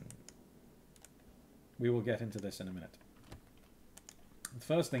will get into this in a minute. The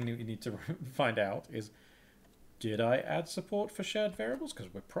first thing that you need to find out is, did I add support for shared variables?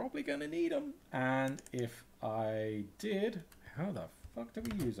 Because we're probably going to need them. And if I did, how the fuck do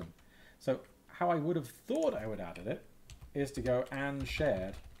we use them? So how I would have thought I would have added it is to go and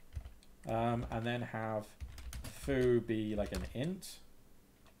shared, and then have foo be like an int.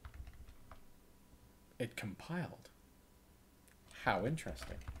 It compiled. How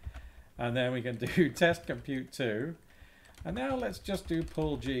interesting. And then we can do test compute 2. And now let's just do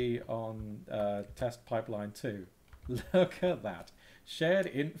pull G on test pipeline 2. Look at that. Shared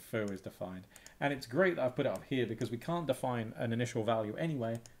int foo is defined. And it's great that I've put it up here because we can't define an initial value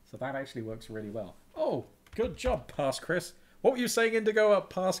anyway. So that actually works really well. Oh, good job, past Chris. What were you saying, Indigo, about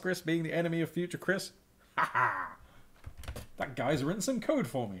past Chris being the enemy of future Chris? Ha ha! That guy's written some code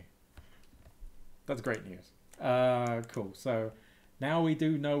for me. That's great news. Cool. So now we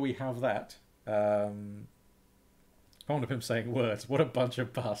do know we have that. Fond of him saying words. What a bunch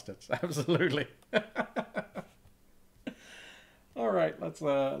of bastards. Absolutely. All right, let's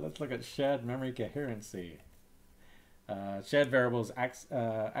look at shared memory coherency. Shared variable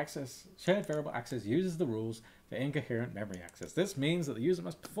access uses the rules for incoherent memory access. This means that the user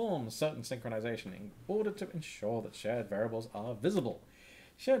must perform certain synchronization in order to ensure that shared variables are visible.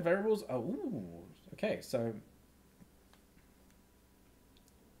 Shared variables are okay, so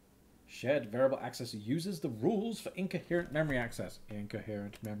shared variable access uses the rules for incoherent memory access.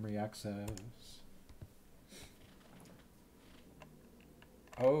 Incoherent memory access.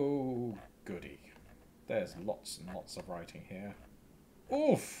 Oh, goody. There's lots and lots of writing here.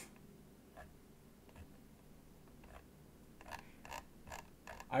 Oof!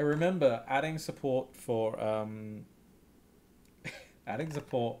 I remember adding support for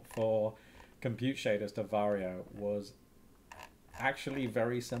compute shaders to Vario was actually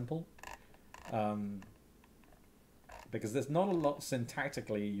very simple, because there's not a lot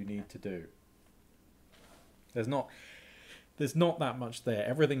syntactically you need to do. There's not that much there.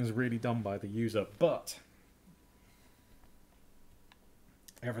 Everything's really done by the user, but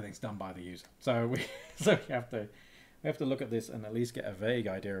everything's done by the user. So we have to look at this and at least get a vague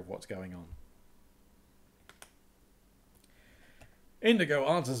idea of what's going on. Indigo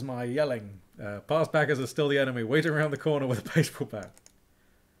answers my yelling. Past backers are still the enemy, waiting around the corner with a baseball bat.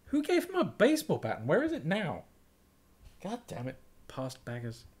 Who gave him a baseball bat and where is it now? God damn it. past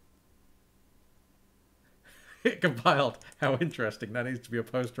baggers. It compiled. How interesting. That needs to be a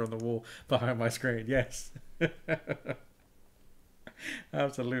poster on the wall behind my screen. Yes.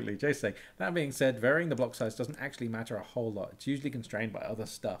 Absolutely. Jay's saying, that being said, varying the block size doesn't actually matter a whole lot. It's usually constrained by other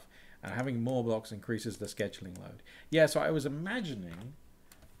stuff, and having more blocks increases the scheduling load. Yeah, so I was imagining,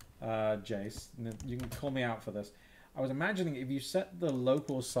 Jace, you can call me out for this. I was imagining if you set the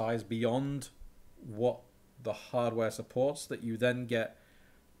local size beyond what the hardware supports, that you then get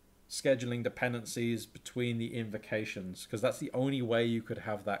scheduling dependencies between the invocations, because that's the only way you could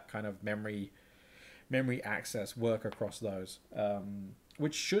have that kind of memory access work across those,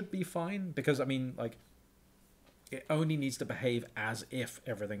 which should be fine, because I mean, like, it only needs to behave as if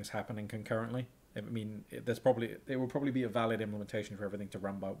everything's happening concurrently. I mean, it will probably be a valid implementation for everything to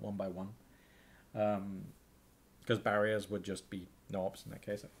run by one, because barriers would just be knobs in that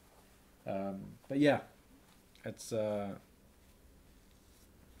case. But yeah, it's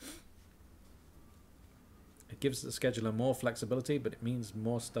it gives the scheduler more flexibility, but it means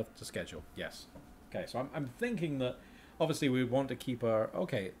more stuff to schedule. Yes. Okay, so I'm thinking that obviously we would want to keep our...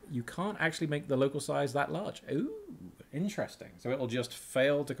 Okay, you can't actually make the local size that large. Ooh, interesting. So it'll just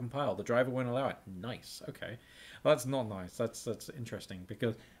fail to compile. The driver won't allow it. Nice. Okay. Well, that's not nice. That's interesting,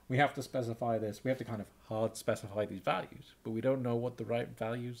 because we have to specify this. We have to kind of hard specify these values, but we don't know what the right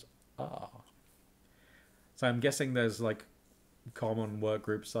values are. So I'm guessing there's like common work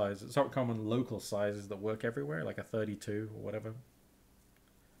group sizes, sorry, common local sizes that work everywhere, like a 32 or whatever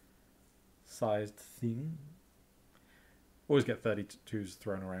sized thing. Always get 32s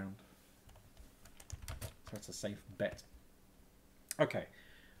thrown around, so it's a safe bet. Okay,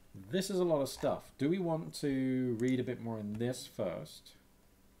 this is a lot of stuff. Do we want to read a bit more in this first?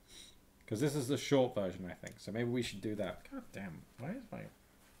 Because this is the short version, I think, so maybe we should do that. God damn, why is my...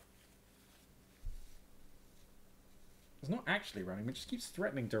 It's not actually running, it just keeps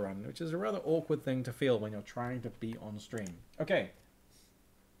threatening to run, which is a rather awkward thing to feel when you're trying to be on stream. Okay.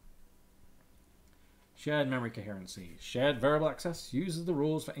 Shared memory coherency. Shared variable access uses the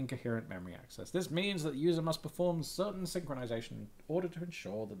rules for incoherent memory access. This means that the user must perform certain synchronization in order to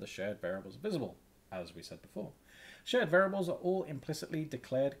ensure that the shared variables are visible, as we said before. Shared variables are all implicitly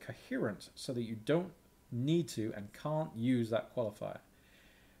declared coherent, so that you don't need to and can't use that qualifier.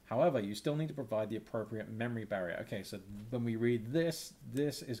 However, you still need to provide the appropriate memory barrier. Okay, so when we read this,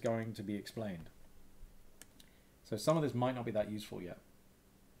 this is going to be explained. So some of this might not be that useful yet.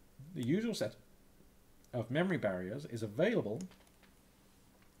 The usual set of memory barriers is available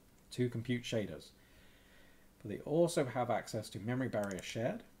to compute shaders, but they also have access to memory barrier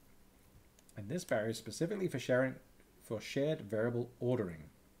shared, and this barrier is specifically for shared variable ordering.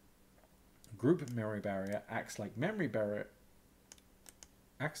 Group memory barrier acts like memory barrier,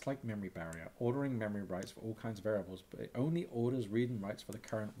 ordering memory writes for all kinds of variables, but it only orders read and writes for the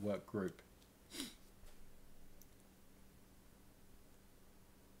current work group.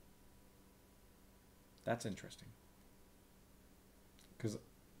 That's interesting, because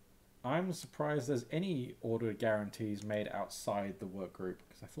I'm surprised there's any order guarantees made outside the work group,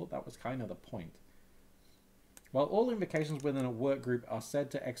 because I thought that was kind of the point. While all invocations within a work group are said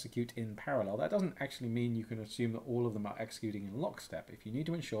to execute in parallel, that doesn't actually mean you can assume that all of them are executing in lockstep. If you need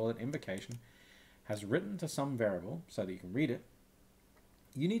to ensure that invocation has written to some variable so that you can read it,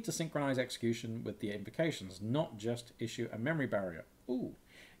 you need to synchronize execution with the invocations, not just issue a memory barrier. Ooh,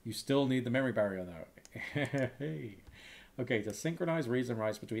 you still need the memory barrier though. Hey. Okay, to synchronize reads and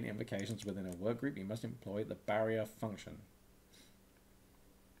writes between invocations within a workgroup, you must employ the barrier function.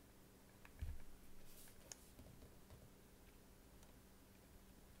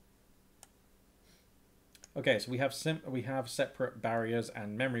 Okay, so we have separate barriers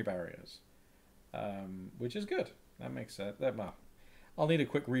and memory barriers, which is good. That makes sense. Well, I'll need a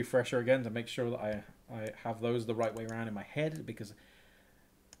quick refresher again to make sure that I have those the right way around in my head, because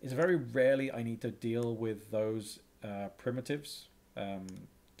it's very rarely I need to deal with those primitives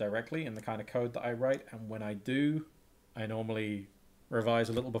directly in the kind of code that I write, and when I do, I normally revise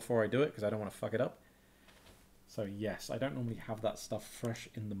a little before I do it because I don't want to fuck it up. So yes, I don't normally have that stuff fresh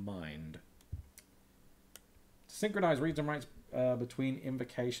in the mind. To synchronize reads and writes between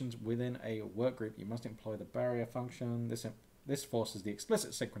invocations within a workgroup, you must employ the barrier function. This forces the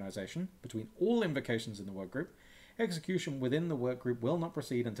explicit synchronization between all invocations in the workgroup. Execution within the workgroup will not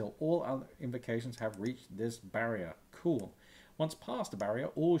proceed until all other invocations have reached this barrier. Cool. Once past the barrier,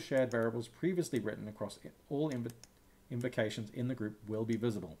 all shared variables previously written across all invocations in the group will be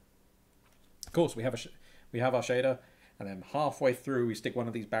visible. Of course, we have our shader, and then halfway through we stick one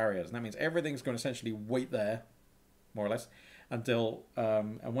of these barriers, and that means everything's going to essentially wait there, more or less, until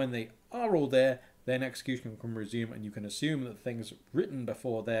and when they are all there, then execution can resume, and you can assume that things written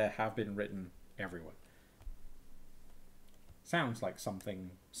before there have been written everywhere. Sounds like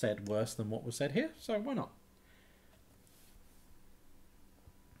something said worse than what was said here, so why not?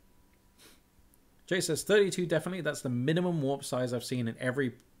 Jay says 32 definitely. That's the minimum warp size I've seen, and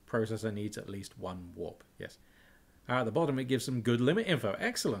every processor needs at least one warp. Yes. At the bottom, it gives some good limit info.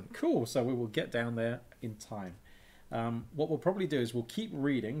 Excellent. Cool. So we will get down there in time. What we'll probably do is we'll keep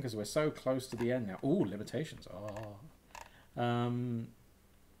reading because we're so close to the end now. Ooh, limitations. Oh. And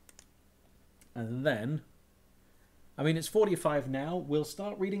then, I mean, it's 45 now. We'll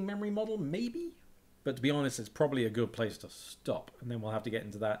start reading memory model, maybe. But to be honest, it's probably a good place to stop. And then we'll have to get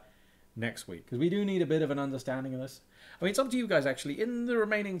into that next week, because we do need a bit of an understanding of this. I mean, it's up to you guys, actually. In the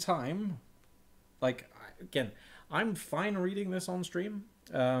remaining time, like, again, I'm fine reading this on stream,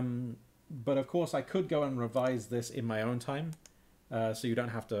 but of course I could go and revise this in my own time, so you don't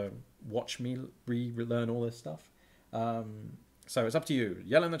have to watch me relearn all this stuff. So it's up to you.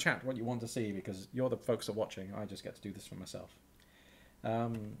 Yell in the chat what you want to see, because you're the folks that are watching. I just get to do this for myself. There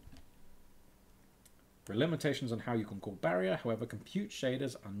are limitations on how you can call barrier. However, compute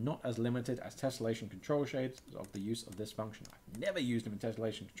shaders are not as limited as tessellation control shades of the use of this function. I've never used them in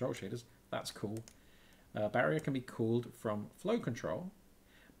tessellation control shaders. That's cool. Barrier can be called from flow control,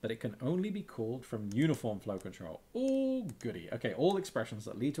 but it can only be called from uniform flow control. Oh, goody. Okay, all expressions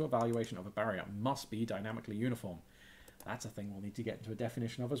that lead to evaluation of a barrier must be dynamically uniform. That's a thing we'll need to get into a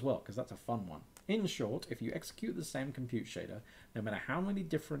definition of as well, because that's a fun one. In short, if you execute the same compute shader, no matter how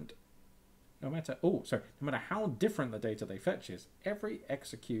different the data they fetch is, every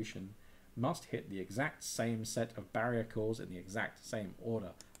execution must hit the exact same set of barrier calls in the exact same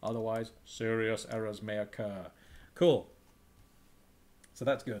order. Otherwise, serious errors may occur. Cool. So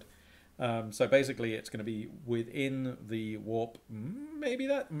that's good. So basically, it's going to be within the warp, maybe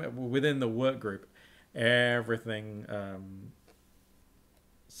that, within the work group, everything,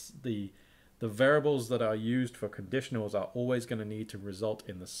 the variables that are used for conditionals are always going to need to result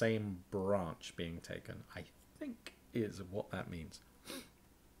in the same branch being taken, I think is what that means.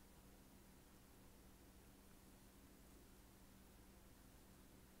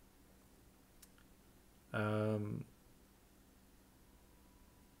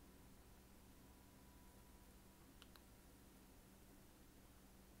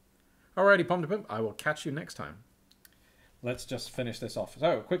 Alrighty, Pom to Pimp, I will catch you next time. Let's just finish this off.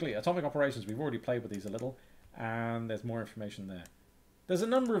 So, quickly, atomic operations. We've already played with these a little, and there's more information there. There's a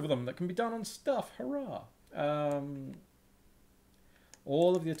number of them that can be done on stuff. Hurrah!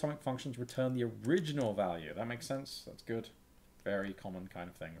 All of the atomic functions return the original value. That makes sense. That's good. Very common kind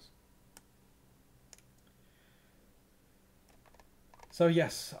of things. So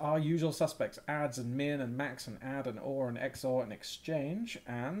yes, our usual suspects, adds and min and max and add and or and XOR and exchange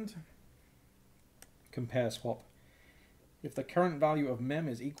and compare swap. If the current value of mem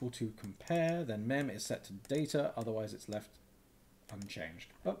is equal to compare, then mem is set to data, otherwise it's left unchanged.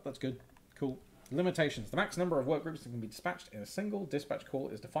 Oh, that's good. Cool. Limitations. The max number of work groups that can be dispatched in a single dispatch call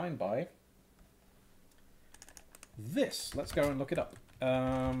is defined by this. Let's go and look it up.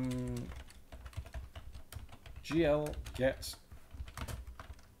 GL get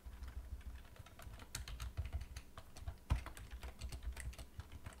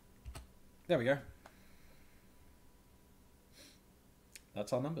there we go.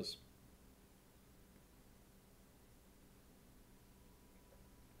 That's our numbers.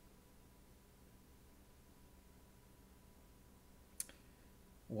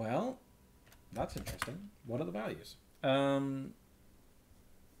 Well, that's interesting. What are the values?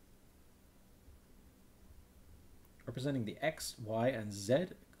 Representing the X, Y, and Z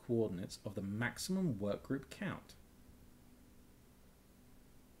coordinates of the maximum workgroup count.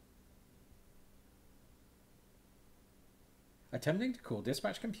 Attempting to call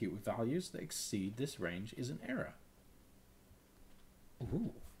dispatch compute with values that exceed this range is an error.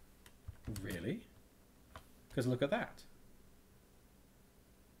 Ooh, really? Because look at that.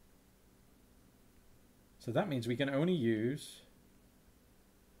 So that means we can only use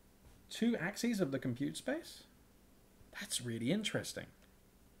 2 axes of the compute space? That's really interesting.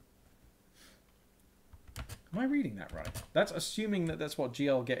 Am I reading that right? That's assuming that that's what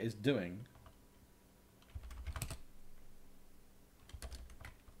glget is doing.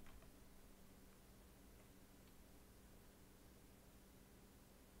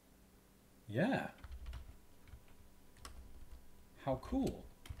 Yeah. How cool.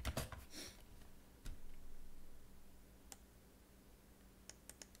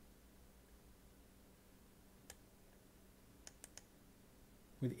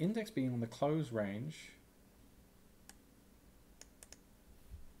 With index being on the close range,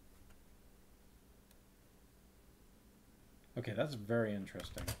 Okay, that's very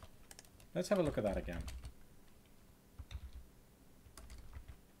interesting. Let's have a look at that again.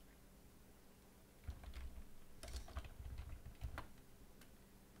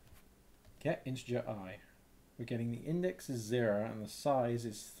 Get integer I. We're getting the index is 0 and the size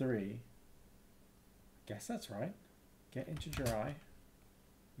is 3. Guess that's right. Get integer I,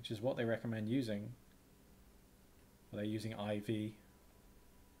 which is what they recommend using. Are they using IV?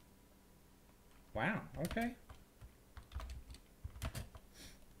 Wow, okay.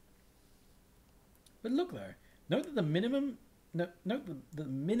 But look though, note that the minimum, note that the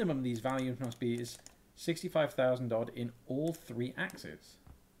minimum these values must be is 65,000 odd in all 3 axes.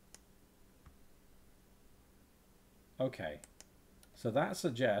 Okay, so that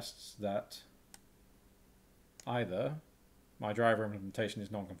suggests that either my driver implementation is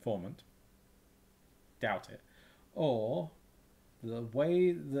non-conformant, doubt it, or the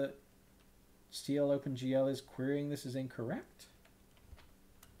way that CL-OpenGL is querying this is incorrect.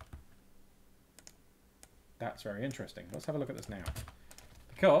 That's very interesting. Let's have a look at this now,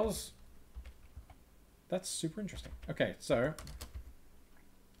 because that's super interesting. Okay, so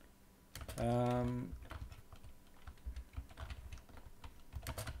come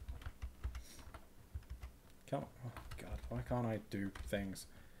on. Oh God, why can't I do things?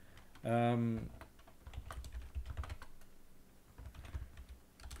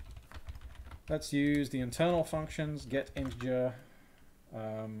 Let's use the internal functions, get integer,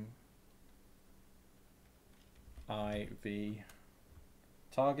 IV,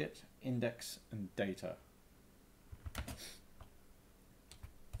 target, index, and data. Let's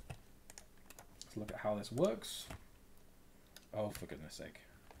look at how this works. Oh, for goodness sake.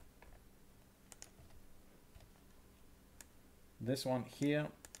 This one here,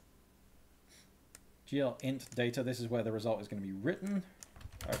 GL int data, this is where the result is going to be written.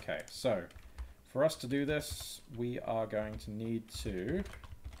 Okay, so for us to do this, we are going to need to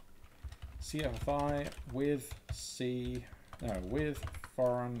CFI with with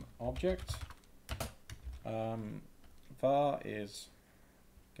foreign object. Var is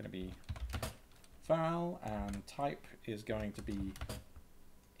going to be val, and type is going to be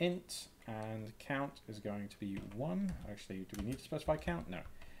int, and count is going to be 1. Actually, do we need to specify count? No.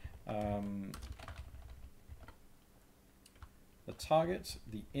 The target,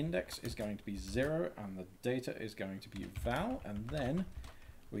 the index is going to be 0, and the data is going to be val, and then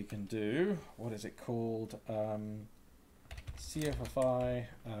we can do, what is it called? CFFI,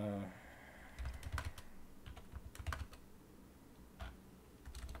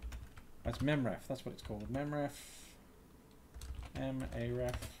 that's memref, that's what it's called, memref,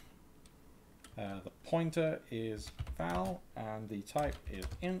 maref. The pointer is val, and the type is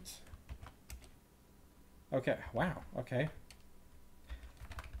int. Okay, wow, okay.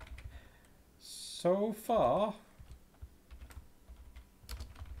 So far,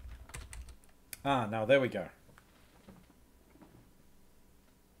 now there we go.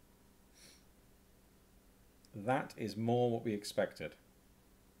 That is more what we expected.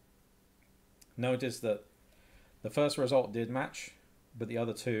 Notice that the first result did match, but the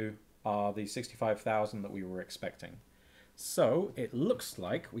other two are the 65,000 that we were expecting. So it looks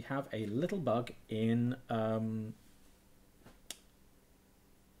like we have a little bug in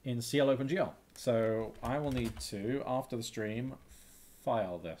CL-OpenGL. So I will need to, after the stream,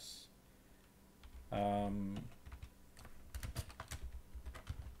 file this.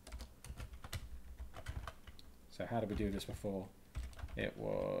 So how did we do this before? It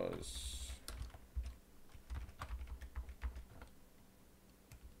was...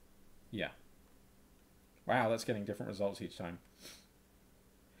 yeah. Wow, that's getting different results each time.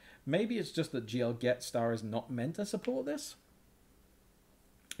 Maybe it's just that GL get star is not meant to support this,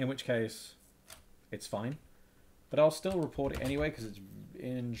 in which case it's fine. But I'll still report it anyway because it's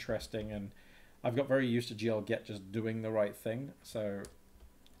interesting, and I've got very used to GL get just doing the right thing, so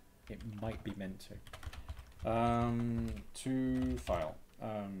it might be meant to. To file.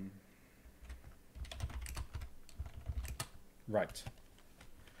 Right.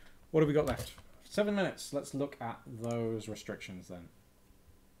 What have we got left? 7 minutes. Let's look at those restrictions then.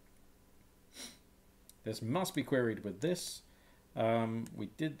 This must be queried with this. We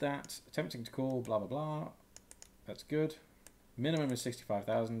did that. Attempting to call, blah, blah, blah. That's good. Minimum is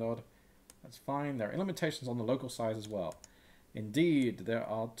 65,000 odd. That's fine. There are limitations on the local size as well. Indeed, there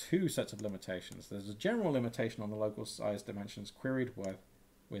are 2 sets of limitations. There's a general limitation on the local size dimensions queried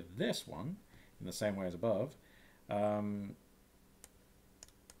with this one, in the same way as above.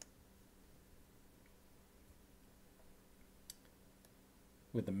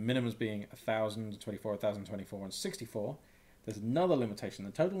 With the minimums being 1,000, 24, 1,024, and 64. There's another limitation,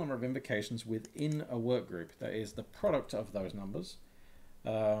 the total number of invocations within a work group. That is the product of those numbers.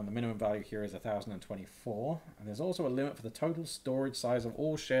 The minimum value here is 1024. And there's also a limit for the total storage size of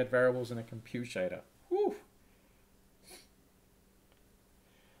all shared variables in a compute shader. Whew.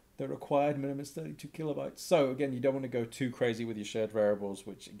 The required minimum is 32 kilobytes. So again, you don't want to go too crazy with your shared variables,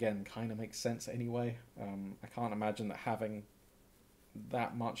 which again kind of makes sense anyway. I can't imagine that having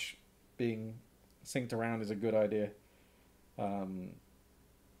that much being synced around is a good idea.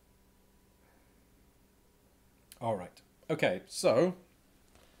 All right. Okay, so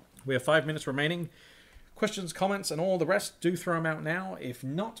we have 5 minutes remaining. Questions, comments, and all the rest, do throw them out now. If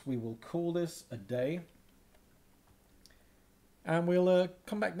not, we will call this a day. And we'll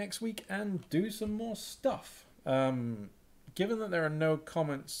come back next week and do some more stuff. Given that there are no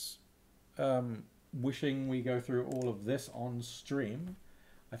comments wishing we go through all of this on stream,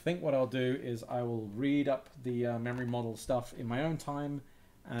 I think what I'll do is I will read up the memory model stuff in my own time,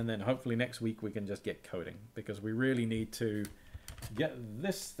 and then hopefully next week we can just get coding, because we really need to get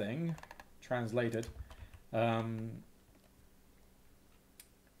this thing translated. And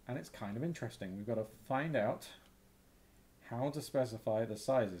it's kind of interesting. We've got to find out how to specify the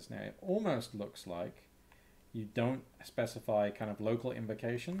sizes. Now, it almost looks like you don't specify kind of local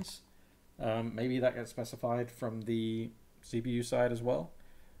invocations. Maybe that gets specified from the CPU side as well.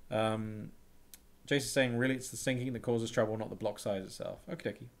 Jason's saying, really, it's the syncing that causes trouble, not the block size itself.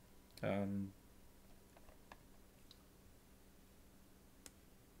 Okie dokie.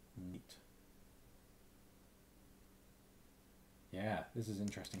 Neat. Yeah, this is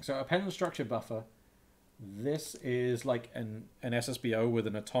interesting. So append structure buffer. This is like an SSBO with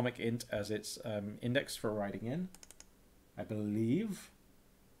an atomic int as its index for writing in, I believe.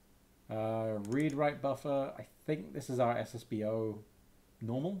 Read-write buffer. I think this is our SSBO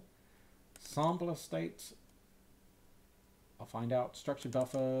normal. Sampler state. I'll find out. Structured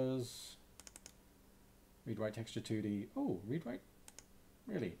buffers. Read-write texture 2D. Oh, read-write?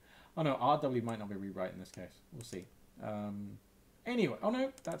 Really? Oh no, RW might not be read-write in this case. We'll see. Anyway, oh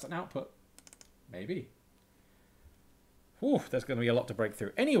no, that's an output. Maybe. Whew, there's going to be a lot to break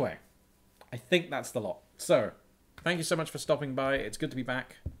through. Anyway, I think that's the lot. So, thank you so much for stopping by. It's good to be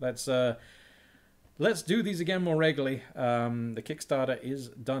back. Let's do these again more regularly. The Kickstarter is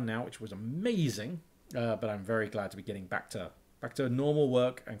done now, which was amazing. But I'm very glad to be getting back to normal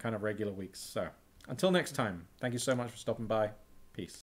work and kind of regular weeks. So, until next time, thank you so much for stopping by. Peace.